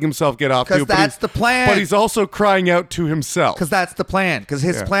not letting himself get off to. because that's the plan. But he's also crying out to himself. Because that's the plan. Because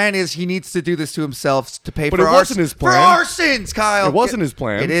his plan is he needs to do this to himself to pay But for it our wasn't his plan. For our sins, Kyle. It wasn't his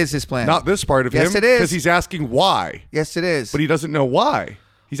plan. It is his plan. Not this part of him. Yes, it is. Because he's asking why. Yes, it is. But he doesn't know why.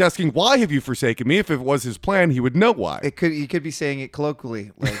 He's asking, why have you forsaken me? If it was his plan, he would know why. He could be saying it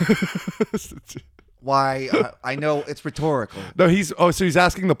colloquially. Like, why? I know it's rhetorical. No, so he's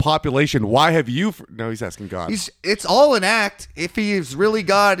asking the population, why have you? No, he's asking God. It's all an act. If he is really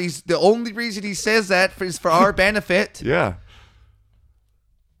God, he's the only reason he says that is for our benefit. Yeah.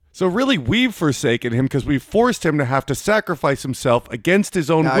 So really, we've forsaken him because we forced him to have to sacrifice himself against his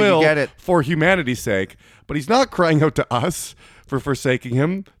own Now you will get it. for humanity's sake. But he's not crying out to us for forsaking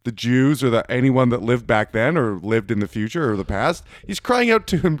him, the Jews or anyone that lived back then or lived in the future or the past. He's crying out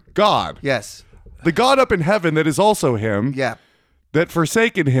to him, God. Yes. The God up in heaven that is also him, Yeah. that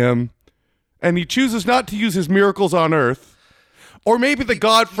forsaken him, and he chooses not to use his miracles on earth. Or maybe the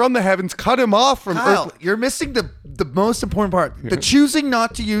God from the heavens cut him off from Kyle, earth. you're missing the most important part. The choosing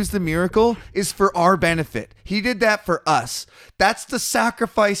not to use the miracle is for our benefit. He did that for us. That's the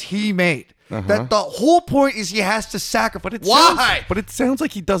sacrifice he made. That the whole point is he has to sacrifice. Why? But it sounds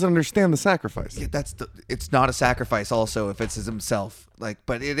like he doesn't understand the sacrifice. Yeah, it's not a sacrifice also if it's himself.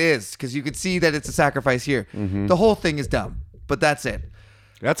 But it is, because you can see that it's a sacrifice here. The whole thing is dumb. But that's it.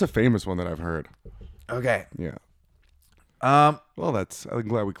 That's a famous one that I've heard. Okay. Yeah. Well, I'm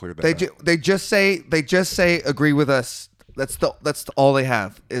glad we cleared that. They just say agree with us. That's all they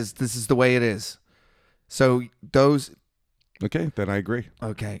have is this is the way it is. So those. Okay, then I agree.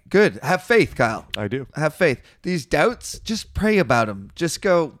 Okay, good. Have faith, Kyle. I do. Have faith. These doubts, just pray about them. Just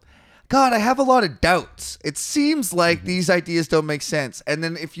go, God, I have a lot of doubts. It seems like these ideas don't make sense. And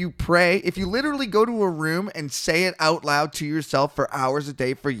then if you pray, if you literally go to a room and say it out loud to yourself for hours a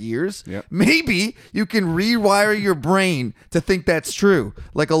day for years, maybe you can rewire your brain to think that's true,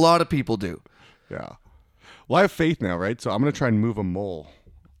 like a lot of people do. Yeah. Well, I have faith now, right? So I'm going to try and move a mole.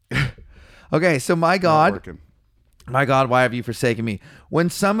 Okay, so my God, why have you forsaken me? When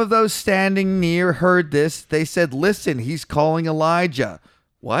some of those standing near heard this, they said, listen, he's calling Elijah.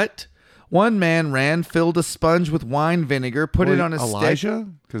 What? One man ran, filled a sponge with wine vinegar, put it on a stick. Elijah?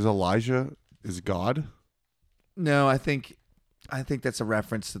 Because Elijah is God? No, I think that's a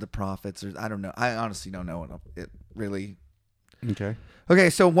reference to the prophets. Or I don't know. I honestly don't know it really. Okay. Okay,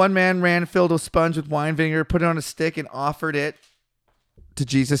 so one man ran, filled a sponge with wine vinegar, put it on a stick, and offered it to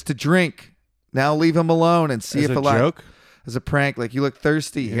Jesus to drink. Now leave him alone and see if joke? As a prank, like you look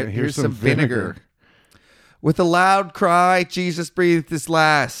thirsty. Here's some vinegar. With a loud cry, Jesus breathed his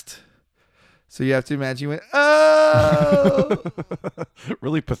last. So you have to imagine he went, oh,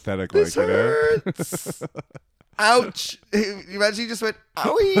 really pathetic. This hurts. Ouch. Imagine he just went,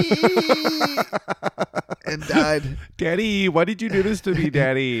 owie, and died. Daddy, why did you do this to me,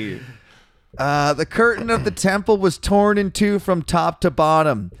 Daddy? The curtain of the temple was torn in two from top to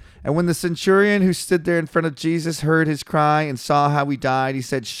bottom. And when the centurion who stood there in front of Jesus heard his cry and saw how he died, he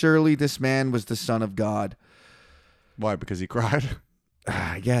said, surely this man was the Son of God. Why? Because he cried?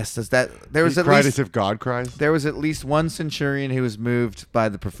 Yes. There was he cried as if God cries? There was at least one centurion who was moved by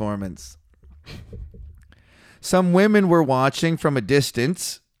the performance. Some women were watching from a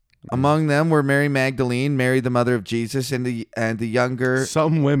distance. Among them were Mary Magdalene, Mary the mother of Jesus, and the younger.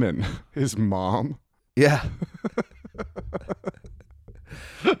 Some women. His mom. Yeah.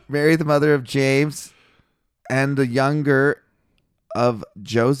 Mary the mother of James, and the younger of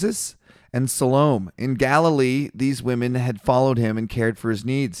Joseph and Salome. In Galilee, these women had followed him and cared for his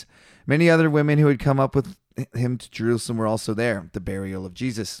needs. Many other women who had come up with him to Jerusalem were also there, the burial of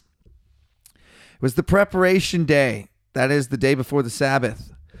Jesus. It was the preparation day, that is, the day before the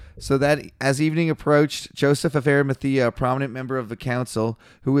Sabbath. So that as evening approached, Joseph of Arimathea, a prominent member of the council,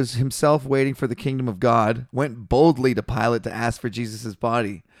 who was himself waiting for the kingdom of God, went boldly to Pilate to ask for Jesus'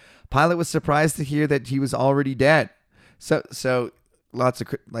 body. Pilate was surprised to hear that he was already dead. So lots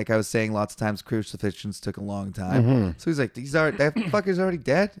of, like I was saying, lots of times crucifixions took a long time. Mm-hmm. So he's like, that fucker's already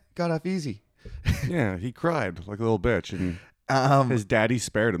dead? Got off easy. Yeah, he cried like a little bitch, and his daddy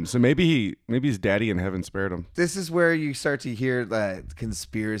spared him. So maybe his daddy in heaven spared him. This is where you start to hear the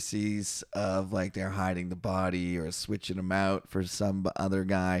conspiracies of like they're hiding the body or switching him out for some other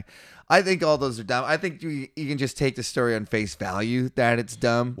guy. I think all those are dumb. I think you can just take the story on face value that it's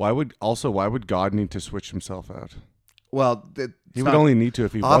dumb. Why would God need to switch himself out? Well, he would only need to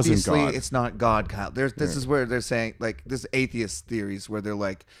if he wasn't God. Obviously, it's not God, Kyle. This is where they're saying, like, this atheist theories where they're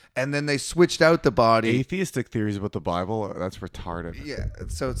like, and then they switched out the body. Atheistic theories about the Bible, that's retarded. Yeah,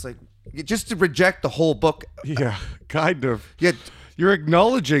 so it's like, just to reject the whole book. Yeah, kind of. Yeah. You're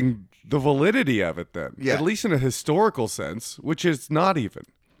acknowledging the validity of it then, yeah. At least in a historical sense, which is not even.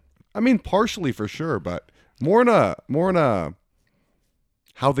 I mean, partially for sure, but more in a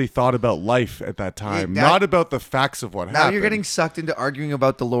how they thought about life at that time, not about the facts of what happened. Now you're getting sucked into arguing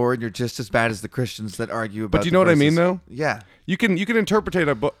about the Lord, and you're just as bad as the Christians that argue about. But do you know what I mean, though? Yeah. You can interpret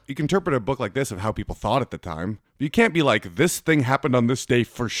a book. You can interpret a book like this of how people thought at the time. But you can't be like, this thing happened on this day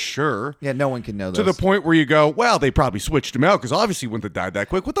for sure. Yeah, no one can know. To the point where you go, well, they probably switched him out because obviously he wouldn't have died that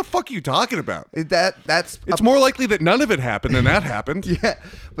quick. What the fuck are you talking about? It's more likely that none of it happened than that happened. Yeah,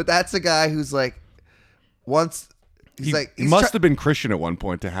 but that's a guy who's like, once He must have been Christian at one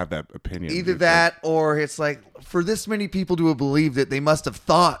point to have that opinion. Either that, or it's like, for this many people to have believed it, they must have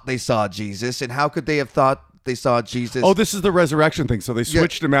thought they saw Jesus, and how could they have thought they saw Jesus? Oh, this is the resurrection thing. So they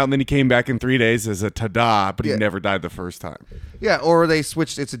switched him out, and then he came back in 3 days as a tada, but he never died the first time. Yeah, or they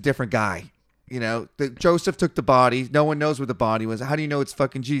switched. It's a different guy. You know, Joseph took the body. No one knows where the body was. How do you know it's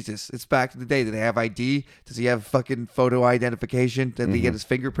fucking Jesus? It's back to the day. Do they have ID? Does he have fucking photo identification? Did he get his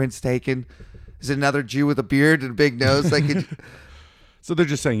fingerprints taken? Is it another Jew with a beard and a big nose? Like, so they're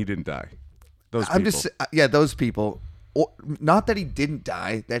just saying he didn't die. Those people. Those people. Or, not that he didn't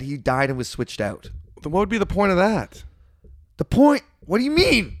die, that he died and was switched out. Then what would be the point of that? The point? What do you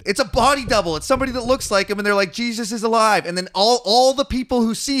mean? It's a body double. It's somebody that looks like him, and they're like, Jesus is alive. And then all the people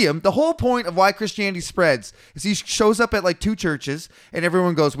who see him, the whole point of why Christianity spreads is he shows up at like 2 churches, and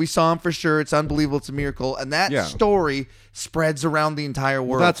everyone goes, we saw him for sure. It's unbelievable. It's a miracle. And that story spreads around the entire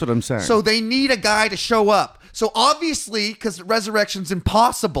world. Well, that's what I'm saying. So they need a guy to show up. So obviously, because resurrection's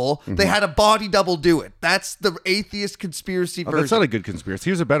impossible, they had a body double do it. That's the atheist conspiracy version. That's not a good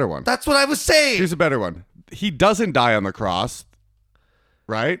conspiracy. Here's a better one. That's what I was saying. Here's a better one. He doesn't die on the cross.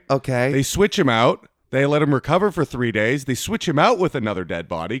 Right? Okay. They switch him out. They let him recover for 3 days. They switch him out with another dead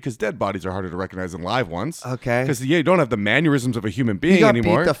body because dead bodies are harder to recognize than live ones. Okay. Because you don't have the mannerisms of a human being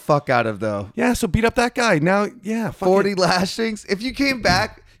anymore. Beat the fuck out of though. Yeah, so beat up that guy. Now, 40 lashings. If you came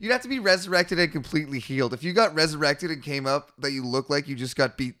back, you'd have to be resurrected and completely healed. If you got resurrected and came up that you look like you just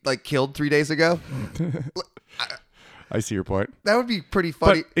got killed 3 days ago. I see your point. That would be pretty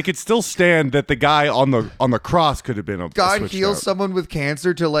funny. But it could still stand that the guy on the cross could have been God heals someone with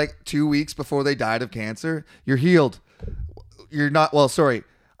cancer to like 2 weeks before they died of cancer. You're healed. You're not. Well, sorry.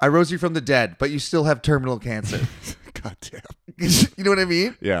 I rose you from the dead, but you still have terminal cancer. God damn. You know what I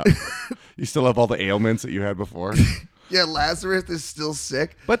mean? Yeah. You still have all the ailments that you had before. Yeah, Lazarus is still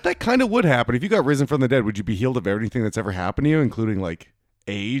sick. But that kind of would happen. If you got risen from the dead, would you be healed of everything that's ever happened to you, including like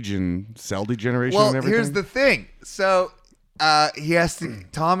age and cell degeneration and everything? Here's the thing. So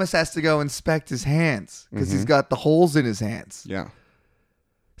Thomas has to go inspect his hands because he's got the holes in his hands. Yeah.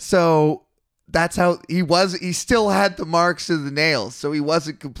 So that's how he still had the marks of the nails, so he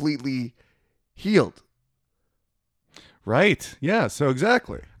wasn't completely healed. Right. Yeah, so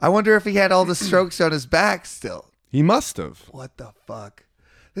exactly. I wonder if he had all the strokes on his back still. He must have. What the fuck?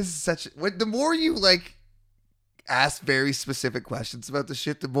 This is the more you ask very specific questions about the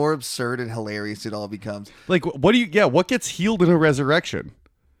shit, the more absurd and hilarious it all becomes. Like, what gets healed in a resurrection?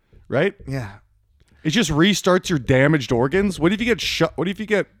 Right? Yeah. It just restarts your damaged organs. What if you get shot? What if you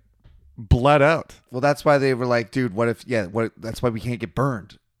get bled out? Well, that's why they were like, dude, that's why we can't get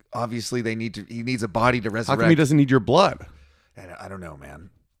burned. Obviously, he needs a body to resurrect. How come he doesn't need your blood? I don't know, man.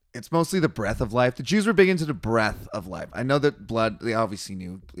 It's mostly the breath of life. The Jews were big into the breath of life. I know that blood, they obviously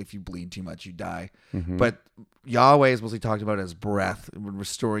knew if you bleed too much, you die. Mm-hmm. But Yahweh is mostly talked about as breath,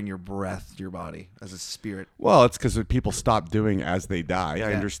 restoring your breath to your body as a spirit. Well, it's because people stop doing as they die.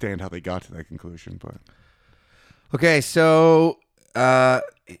 I understand how they got to that conclusion. But okay, so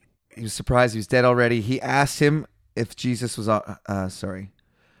he was surprised he was dead already. He asked him if Jesus was,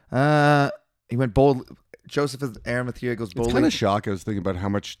 he went bold. Joseph of Arimathea goes boldly. It's kind of shock. I was thinking about how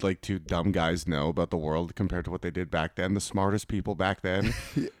much two dumb guys know about the world compared to what they did back then. The smartest people back then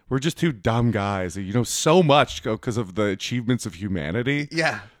were just 2 dumb guys. You know so much because of the achievements of humanity.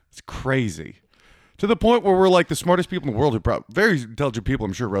 Yeah, it's crazy. To the point where we're like the smartest people in the world, who very intelligent people,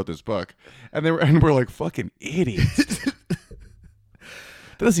 I'm sure, wrote this book, and we're like fucking idiots.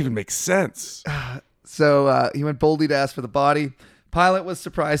 That doesn't even make sense. So he went boldly to ask for the body. Pilate was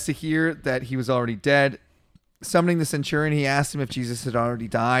surprised to hear that he was already dead. Summoning the centurion, he asked him if Jesus had already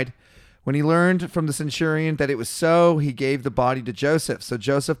died. When he learned from the centurion that it was so, he gave the body to Joseph. So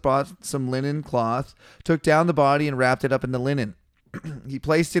Joseph brought some linen cloth, took down the body, and wrapped it up in the linen. He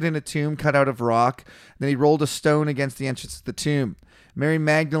placed it in a tomb cut out of rock. Then he rolled a stone against the entrance of the tomb. Mary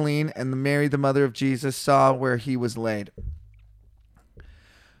Magdalene and Mary, the mother of Jesus, saw where he was laid.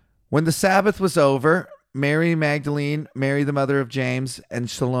 When the Sabbath was over, Mary Magdalene, Mary the mother of James, and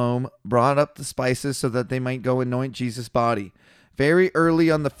Salome brought up the spices so that they might go anoint Jesus' body. Very early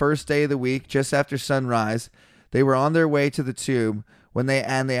on the first day of the week, just after sunrise, they were on their way to the tomb when they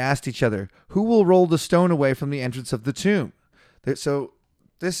asked each other, "Who will roll the stone away from the entrance of the tomb?" So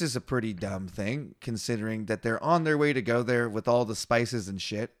this is a pretty dumb thing, considering that they're on their way to go there with all the spices and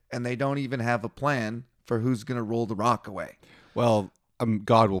shit, and they don't even have a plan for who's going to roll the rock away. Well,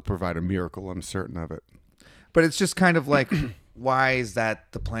 God will provide a miracle. I'm certain of it. But it's just kind of like, why is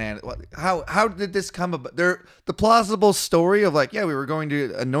that the plan? How did this come about? The plausible story of we were going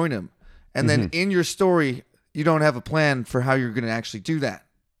to anoint him. And then in your story, you don't have a plan for how you're going to actually do that.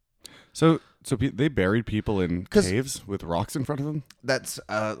 So So they buried people in caves with rocks in front of them? That's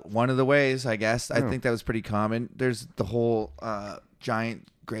one of the ways, I guess. I think that was pretty common. There's the whole giant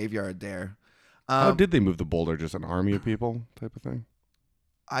graveyard there. How did they move the boulder? Just an army of people type of thing?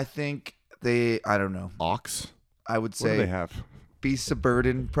 I think I don't know. Ox? I would say what do they have? Beasts of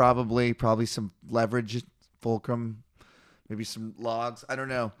burden, probably some leverage, fulcrum, maybe some logs. I don't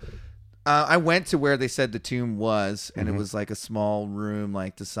know. I went to where they said the tomb was, and it was like a small room,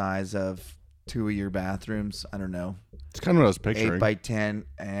 like the size of 2 of your bathrooms. I don't know. It's kind of what I was picturing. 8 by 10,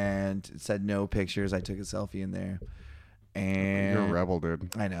 and it said no pictures. I took a selfie in there. And you're a rebel,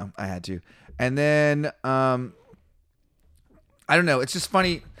 dude. I know. I had to. And then, I don't know. It's just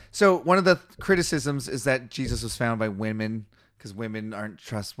funny. So one of the criticisms is that Jesus was found by women because women aren't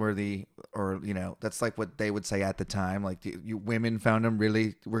trustworthy, or, that's like what they would say at the time. Like, you women found him?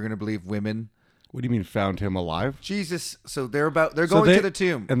 Really? We're going to believe women? What do you mean found him alive? Jesus. So they're going to the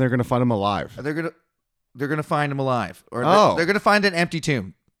tomb. And they're going to find him alive. They're going to find him alive. Or they're going to find an empty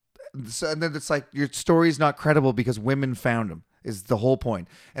tomb. So, and then it's like your story's not credible because women found him, is the whole point.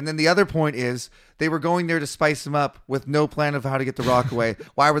 And then the other point is they were going there to spice him up with no plan of how to get the rock away.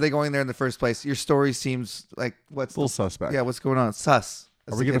 Why were they going there in the first place? Your story seems like what's a little suspect. Yeah, what's going on? Sus.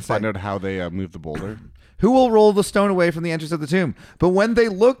 Are we going to find out how they moved the boulder? Who will roll the stone away from the entrance of the tomb? But when they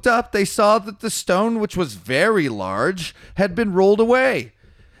looked up, they saw that the stone, which was very large, had been rolled away.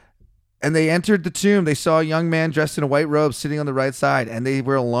 And they entered the tomb. They saw a young man dressed in a white robe sitting on the right side, and they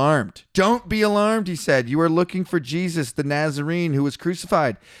were alarmed. "Don't be alarmed," he said. "You are looking for Jesus, the Nazarene, who was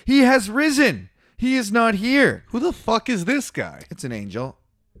crucified. He has risen. He is not here." Who the fuck is this guy? It's an angel.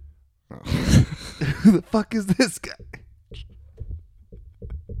 Oh. Who the fuck is this guy?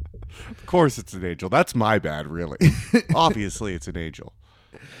 Of course it's an angel. That's my bad, really. Obviously it's an angel.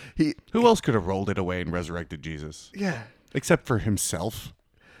 Who else could have rolled it away and resurrected Jesus? Yeah. Except for himself.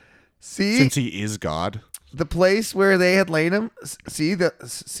 See? Since he is God. The place where they had laid him. See?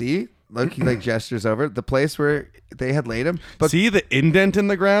 Look, he gestures over. The place where they had laid him. But see the indent in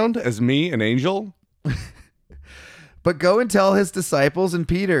the ground as me, an angel? But go and tell his disciples and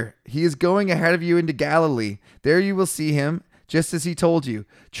Peter, he is going ahead of you into Galilee. There you will see him, just as he told you.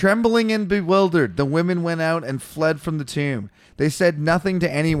 Trembling and bewildered, the women went out and fled from the tomb. They said nothing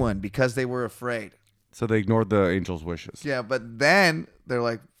to anyone because they were afraid. So they ignored the angel's wishes. Yeah, but then they're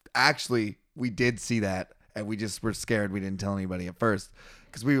like, actually, we did see that, and we just were scared. We didn't tell anybody at first.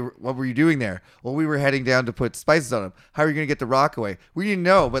 Because what were you doing there? Well, we were heading down to put spices on him. How are you going to get the rock away? We didn't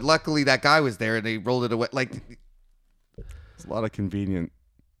know, but luckily that guy was there, and they rolled it away. It's a lot of convenient.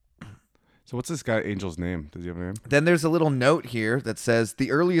 So what's this guy angel's name? Does he have a name? Then there's a little note here that says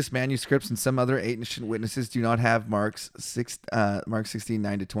the earliest manuscripts and some other ancient witnesses do not have Mark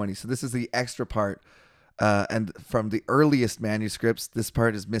 16:9-20. So this is the extra part. And from the earliest manuscripts, this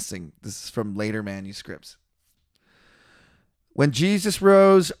part is missing. This is from later manuscripts. When Jesus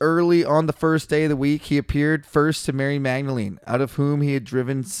rose early on the first day of the week, he appeared first to Mary Magdalene, out of whom he had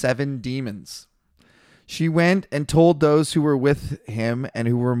driven 7 demons. She went and told those who were with him and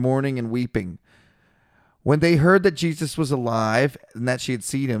who were mourning and weeping. When they heard that Jesus was alive and that she had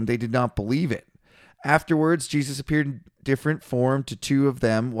seen him, they did not believe it. Afterwards, Jesus appeared in different form to 2 of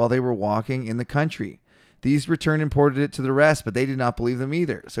them while they were walking in the country. These returned and reported it to the rest, but they did not believe them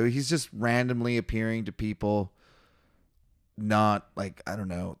either. So he's just randomly appearing to people, not like, I don't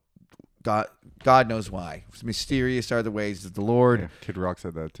know, God knows why. Mysterious are the ways of the Lord. Yeah, Kid Rock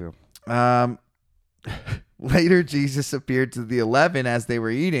said that too. Later, Jesus appeared to the 11 as they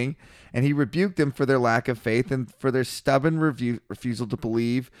were eating, and he rebuked them for their lack of faith and for their stubborn refusal to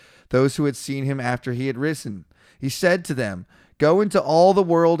believe those who had seen him after he had risen. He said to them, "Go into all the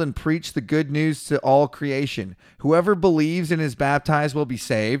world and preach the good news to all creation. Whoever believes and is baptized will be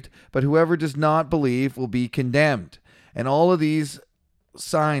saved, but whoever does not believe will be condemned. And all of these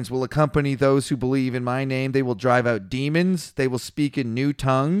signs will accompany those who believe. In my name they will drive out demons, they will speak in new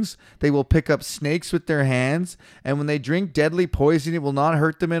tongues, they will pick up snakes with their hands, and when they drink deadly poison it will not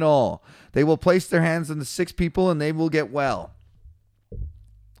hurt them at all. They will place their hands on the sick people and they will get well."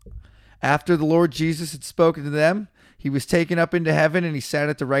 After the Lord Jesus had spoken to them, he was taken up into heaven and he sat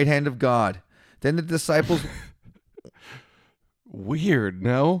at the right hand of God. Then the disciples... Weird,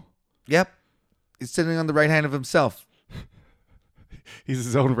 no? Yep. He's sitting on the right hand of himself. He's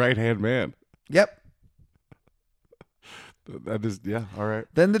his own right-hand man. Yep. That is, yeah, all right.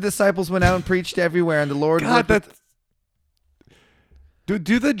 Then the disciples went out and preached everywhere, and the Lord... God, that's...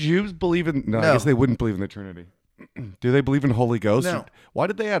 Do the Jews believe in... No, I guess they wouldn't believe in the Trinity. Do they believe in Holy Ghost? No. Why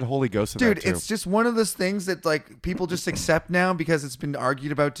did they add Holy Ghost to Dude, that too? it's just one of those things that like people just accept now because it's been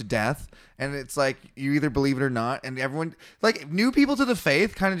argued about to death, and it's like you either believe it or not, and everyone like new people to the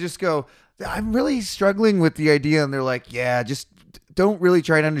faith kind of just go, I'm really struggling with the idea, and they're like, yeah, just don't really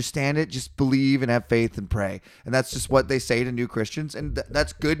try to understand it, just believe and have faith and pray. And that's just what they say to new Christians, and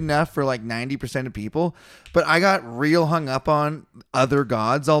that's good enough for like 90% of people. But I got real hung up on other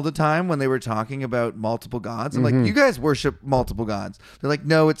gods all the time when they were talking about multiple gods. I'm like, you guys worship multiple gods. They're like,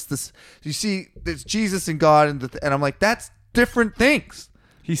 no, it's this, you see, there's Jesus and God, and I'm like, that's different things.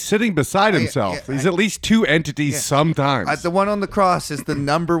 He's sitting beside himself. He's at least two entities sometimes. The one on the cross is the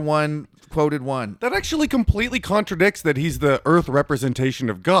number one quoted one. That actually completely contradicts that he's the earth representation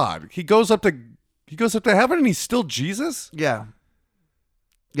of God. He goes up to heaven and he's still Jesus? Yeah.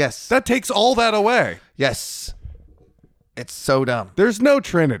 Yes. That takes all that away. Yes. It's so dumb. There's no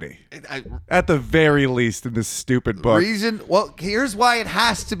Trinity. At the very least in this stupid book. Well, here's why it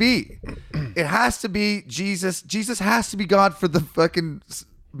has to be. It has to be Jesus. Jesus has to be God for the fucking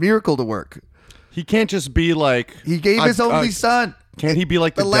miracle to work. He can't just be like... He gave his only son. Can't he be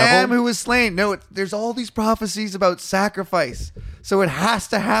like the lamb devil? who was slain? No, there's all these prophecies about sacrifice. So it has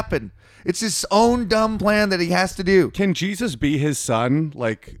to happen. It's his own dumb plan that he has to do. Can Jesus be his son?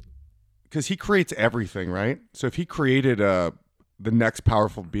 Like, because he creates everything, right? So if he created the next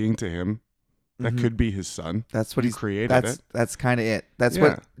powerful being to him, that could be his son. That's what he created it. That's kind of it. That's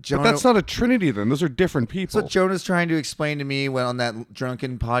what Jonah... But that's not a trinity then. Those are different people. That's what Jonah's trying to explain to me when on that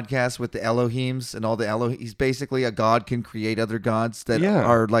drunken podcast with the Elohims and all the Elohim. He's basically a god can create other gods that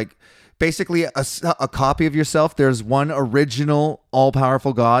are like basically a copy of yourself. There's one original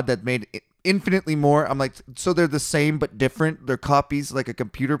all-powerful God that made infinitely more. I'm like, so they're the same but different. They're copies, like a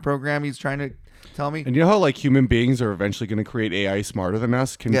computer program he's trying to tell me. And you know how like human beings are eventually going to create AI smarter than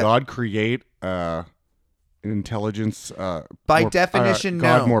us? Can God create an intelligence by definition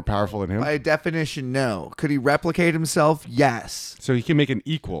God no. more powerful than him? By definition no. Could he replicate himself? Yes. So he can make an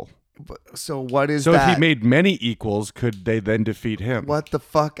equal. So what is that? So if he made many equals, could they then defeat him? What the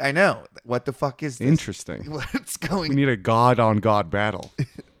fuck? I know. What the fuck is this? Interesting. What's going? We need a God on God battle.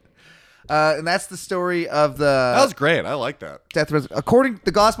 And that's the story of the... That was great. I like that.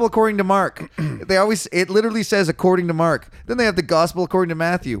 The gospel according to Mark. It literally says according to Mark. Then they have the gospel according to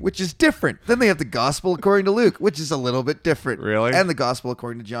Matthew, which is different. Then they have the gospel according to Luke, which is a little bit different. Really? And the gospel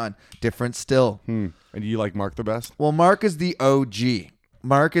according to John, different still. And you like Mark the best? Well, Mark is the OG.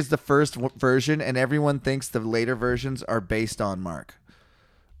 Mark is the first version, and everyone thinks the later versions are based on Mark.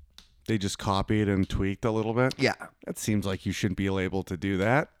 They just copied and tweaked a little bit? Yeah. That seems like you shouldn't be able to do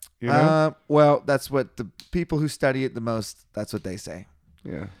that. You know? Well, that's what the people who study it the most, that's what they say.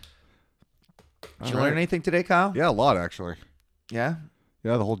 Yeah. Did you learn anything today, Kyle? Yeah, a lot, actually. Yeah?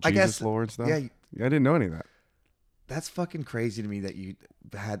 Yeah, the whole Jesus lore and stuff. Yeah. I didn't know any of that. That's fucking crazy to me that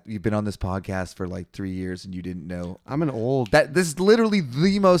you've been on this podcast for like 3 years and you didn't know. I'm an old... This is literally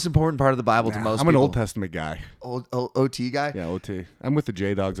the most important part of the Bible to most people. I'm an Old Testament guy. Old OT guy? Yeah, OT. I'm with the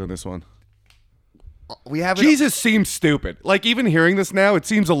J-Dogs on this one. Jesus seems stupid. Like, even hearing this now, it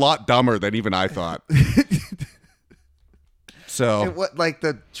seems a lot dumber than even I thought. So... What, like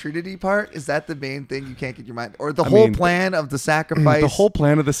the Trinity part? Is that the main thing you can't get your mind? Or the whole plan of the sacrifice? The whole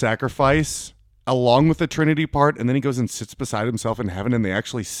plan of the sacrifice... along with the Trinity part, and then he goes and sits beside himself in heaven, and they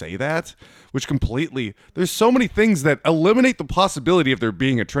actually say that, which completely... There's so many things that eliminate the possibility of there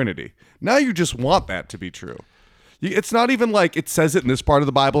being a Trinity. Now you just want that to be true. It's not even like it says it in this part of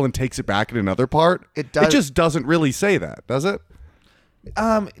the Bible and takes it back in another part. It just doesn't really say that, does it?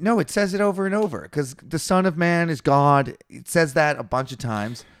 No, it says it over and over, because the Son of Man is God. It says that a bunch of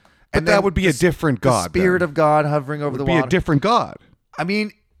times. But that would be a different God. The Spirit of God hovering over the water. It would be a different God. I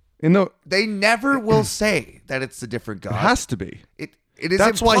mean... they never will say that it's a different God. It has to be. It is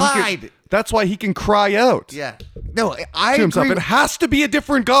implied. That's why he can cry out. Yeah. No, I to himself. agree. It has to be a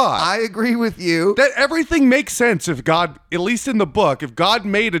different God. I agree with you. That everything makes sense if God, at least in the book, if God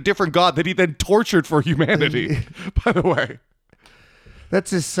made a different God that he then tortured for humanity, by the way.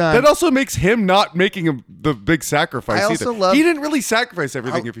 That's his son. That also makes him not making the big sacrifice either. He didn't really sacrifice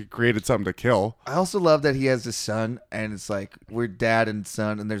everything if he created something to kill. I also love that he has a son, and it's like we're dad and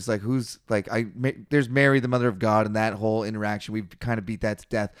son, and there's like there's Mary, the mother of God, and that whole interaction. We've kind of beat that to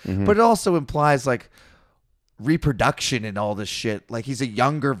death, but it also implies like reproduction and all this shit. Like he's a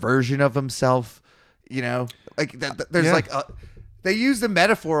younger version of himself, you know. Like there's they use the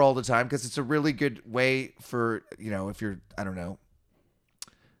metaphor all the time because it's a really good way for if you're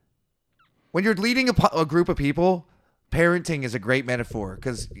when you're leading a group of people, parenting is a great metaphor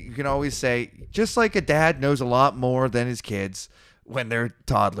because you can always say, just like a dad knows a lot more than his kids, when they're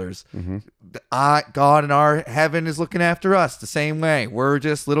toddlers. God in our heaven is looking after us the same way. We're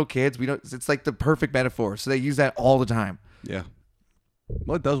just little kids. We don't. It's like the perfect metaphor. So they use that all the time. Yeah.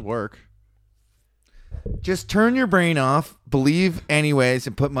 Well, it does work. Just turn your brain off, believe anyways,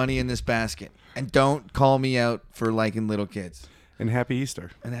 and put money in this basket. And don't call me out for liking little kids. And happy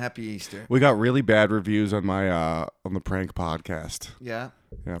Easter. And happy Easter. We got really bad reviews on my on the prank podcast. Yeah.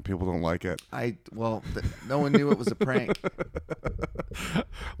 Yeah, people don't like it. No one knew it was a prank.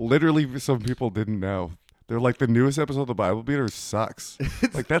 Literally, some people didn't know. They're like, the newest episode of the Bible Beaters sucks.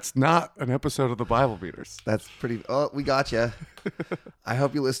 Like, that's not an episode of the Bible Beaters. That's pretty. Oh, we got you. I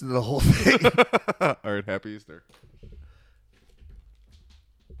hope you listen to the whole thing. All right, happy Easter.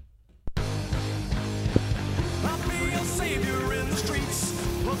 I'll be a savior in the streets.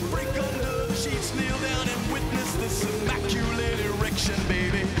 I'll break under the sheets, kneel down and witness this immaculate erection,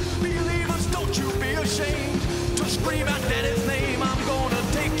 baby. Believers, don't you be ashamed to scream out Daddy's name. I'm gonna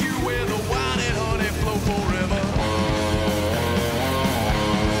take you where the wine and honey flow forever.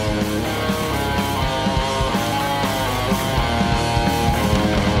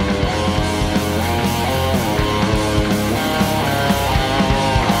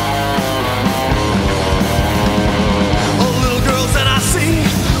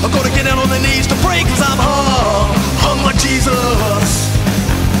 I'm gonna get down on the knees to pray, cause I'm hung like Jesus.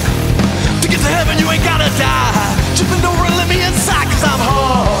 To get to heaven you ain't gotta die. Just bend over and let me inside, cause I'm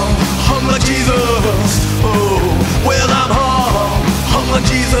hung like Jesus. Oh, well I'm hung like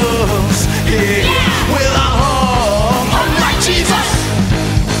Jesus. Yeah, well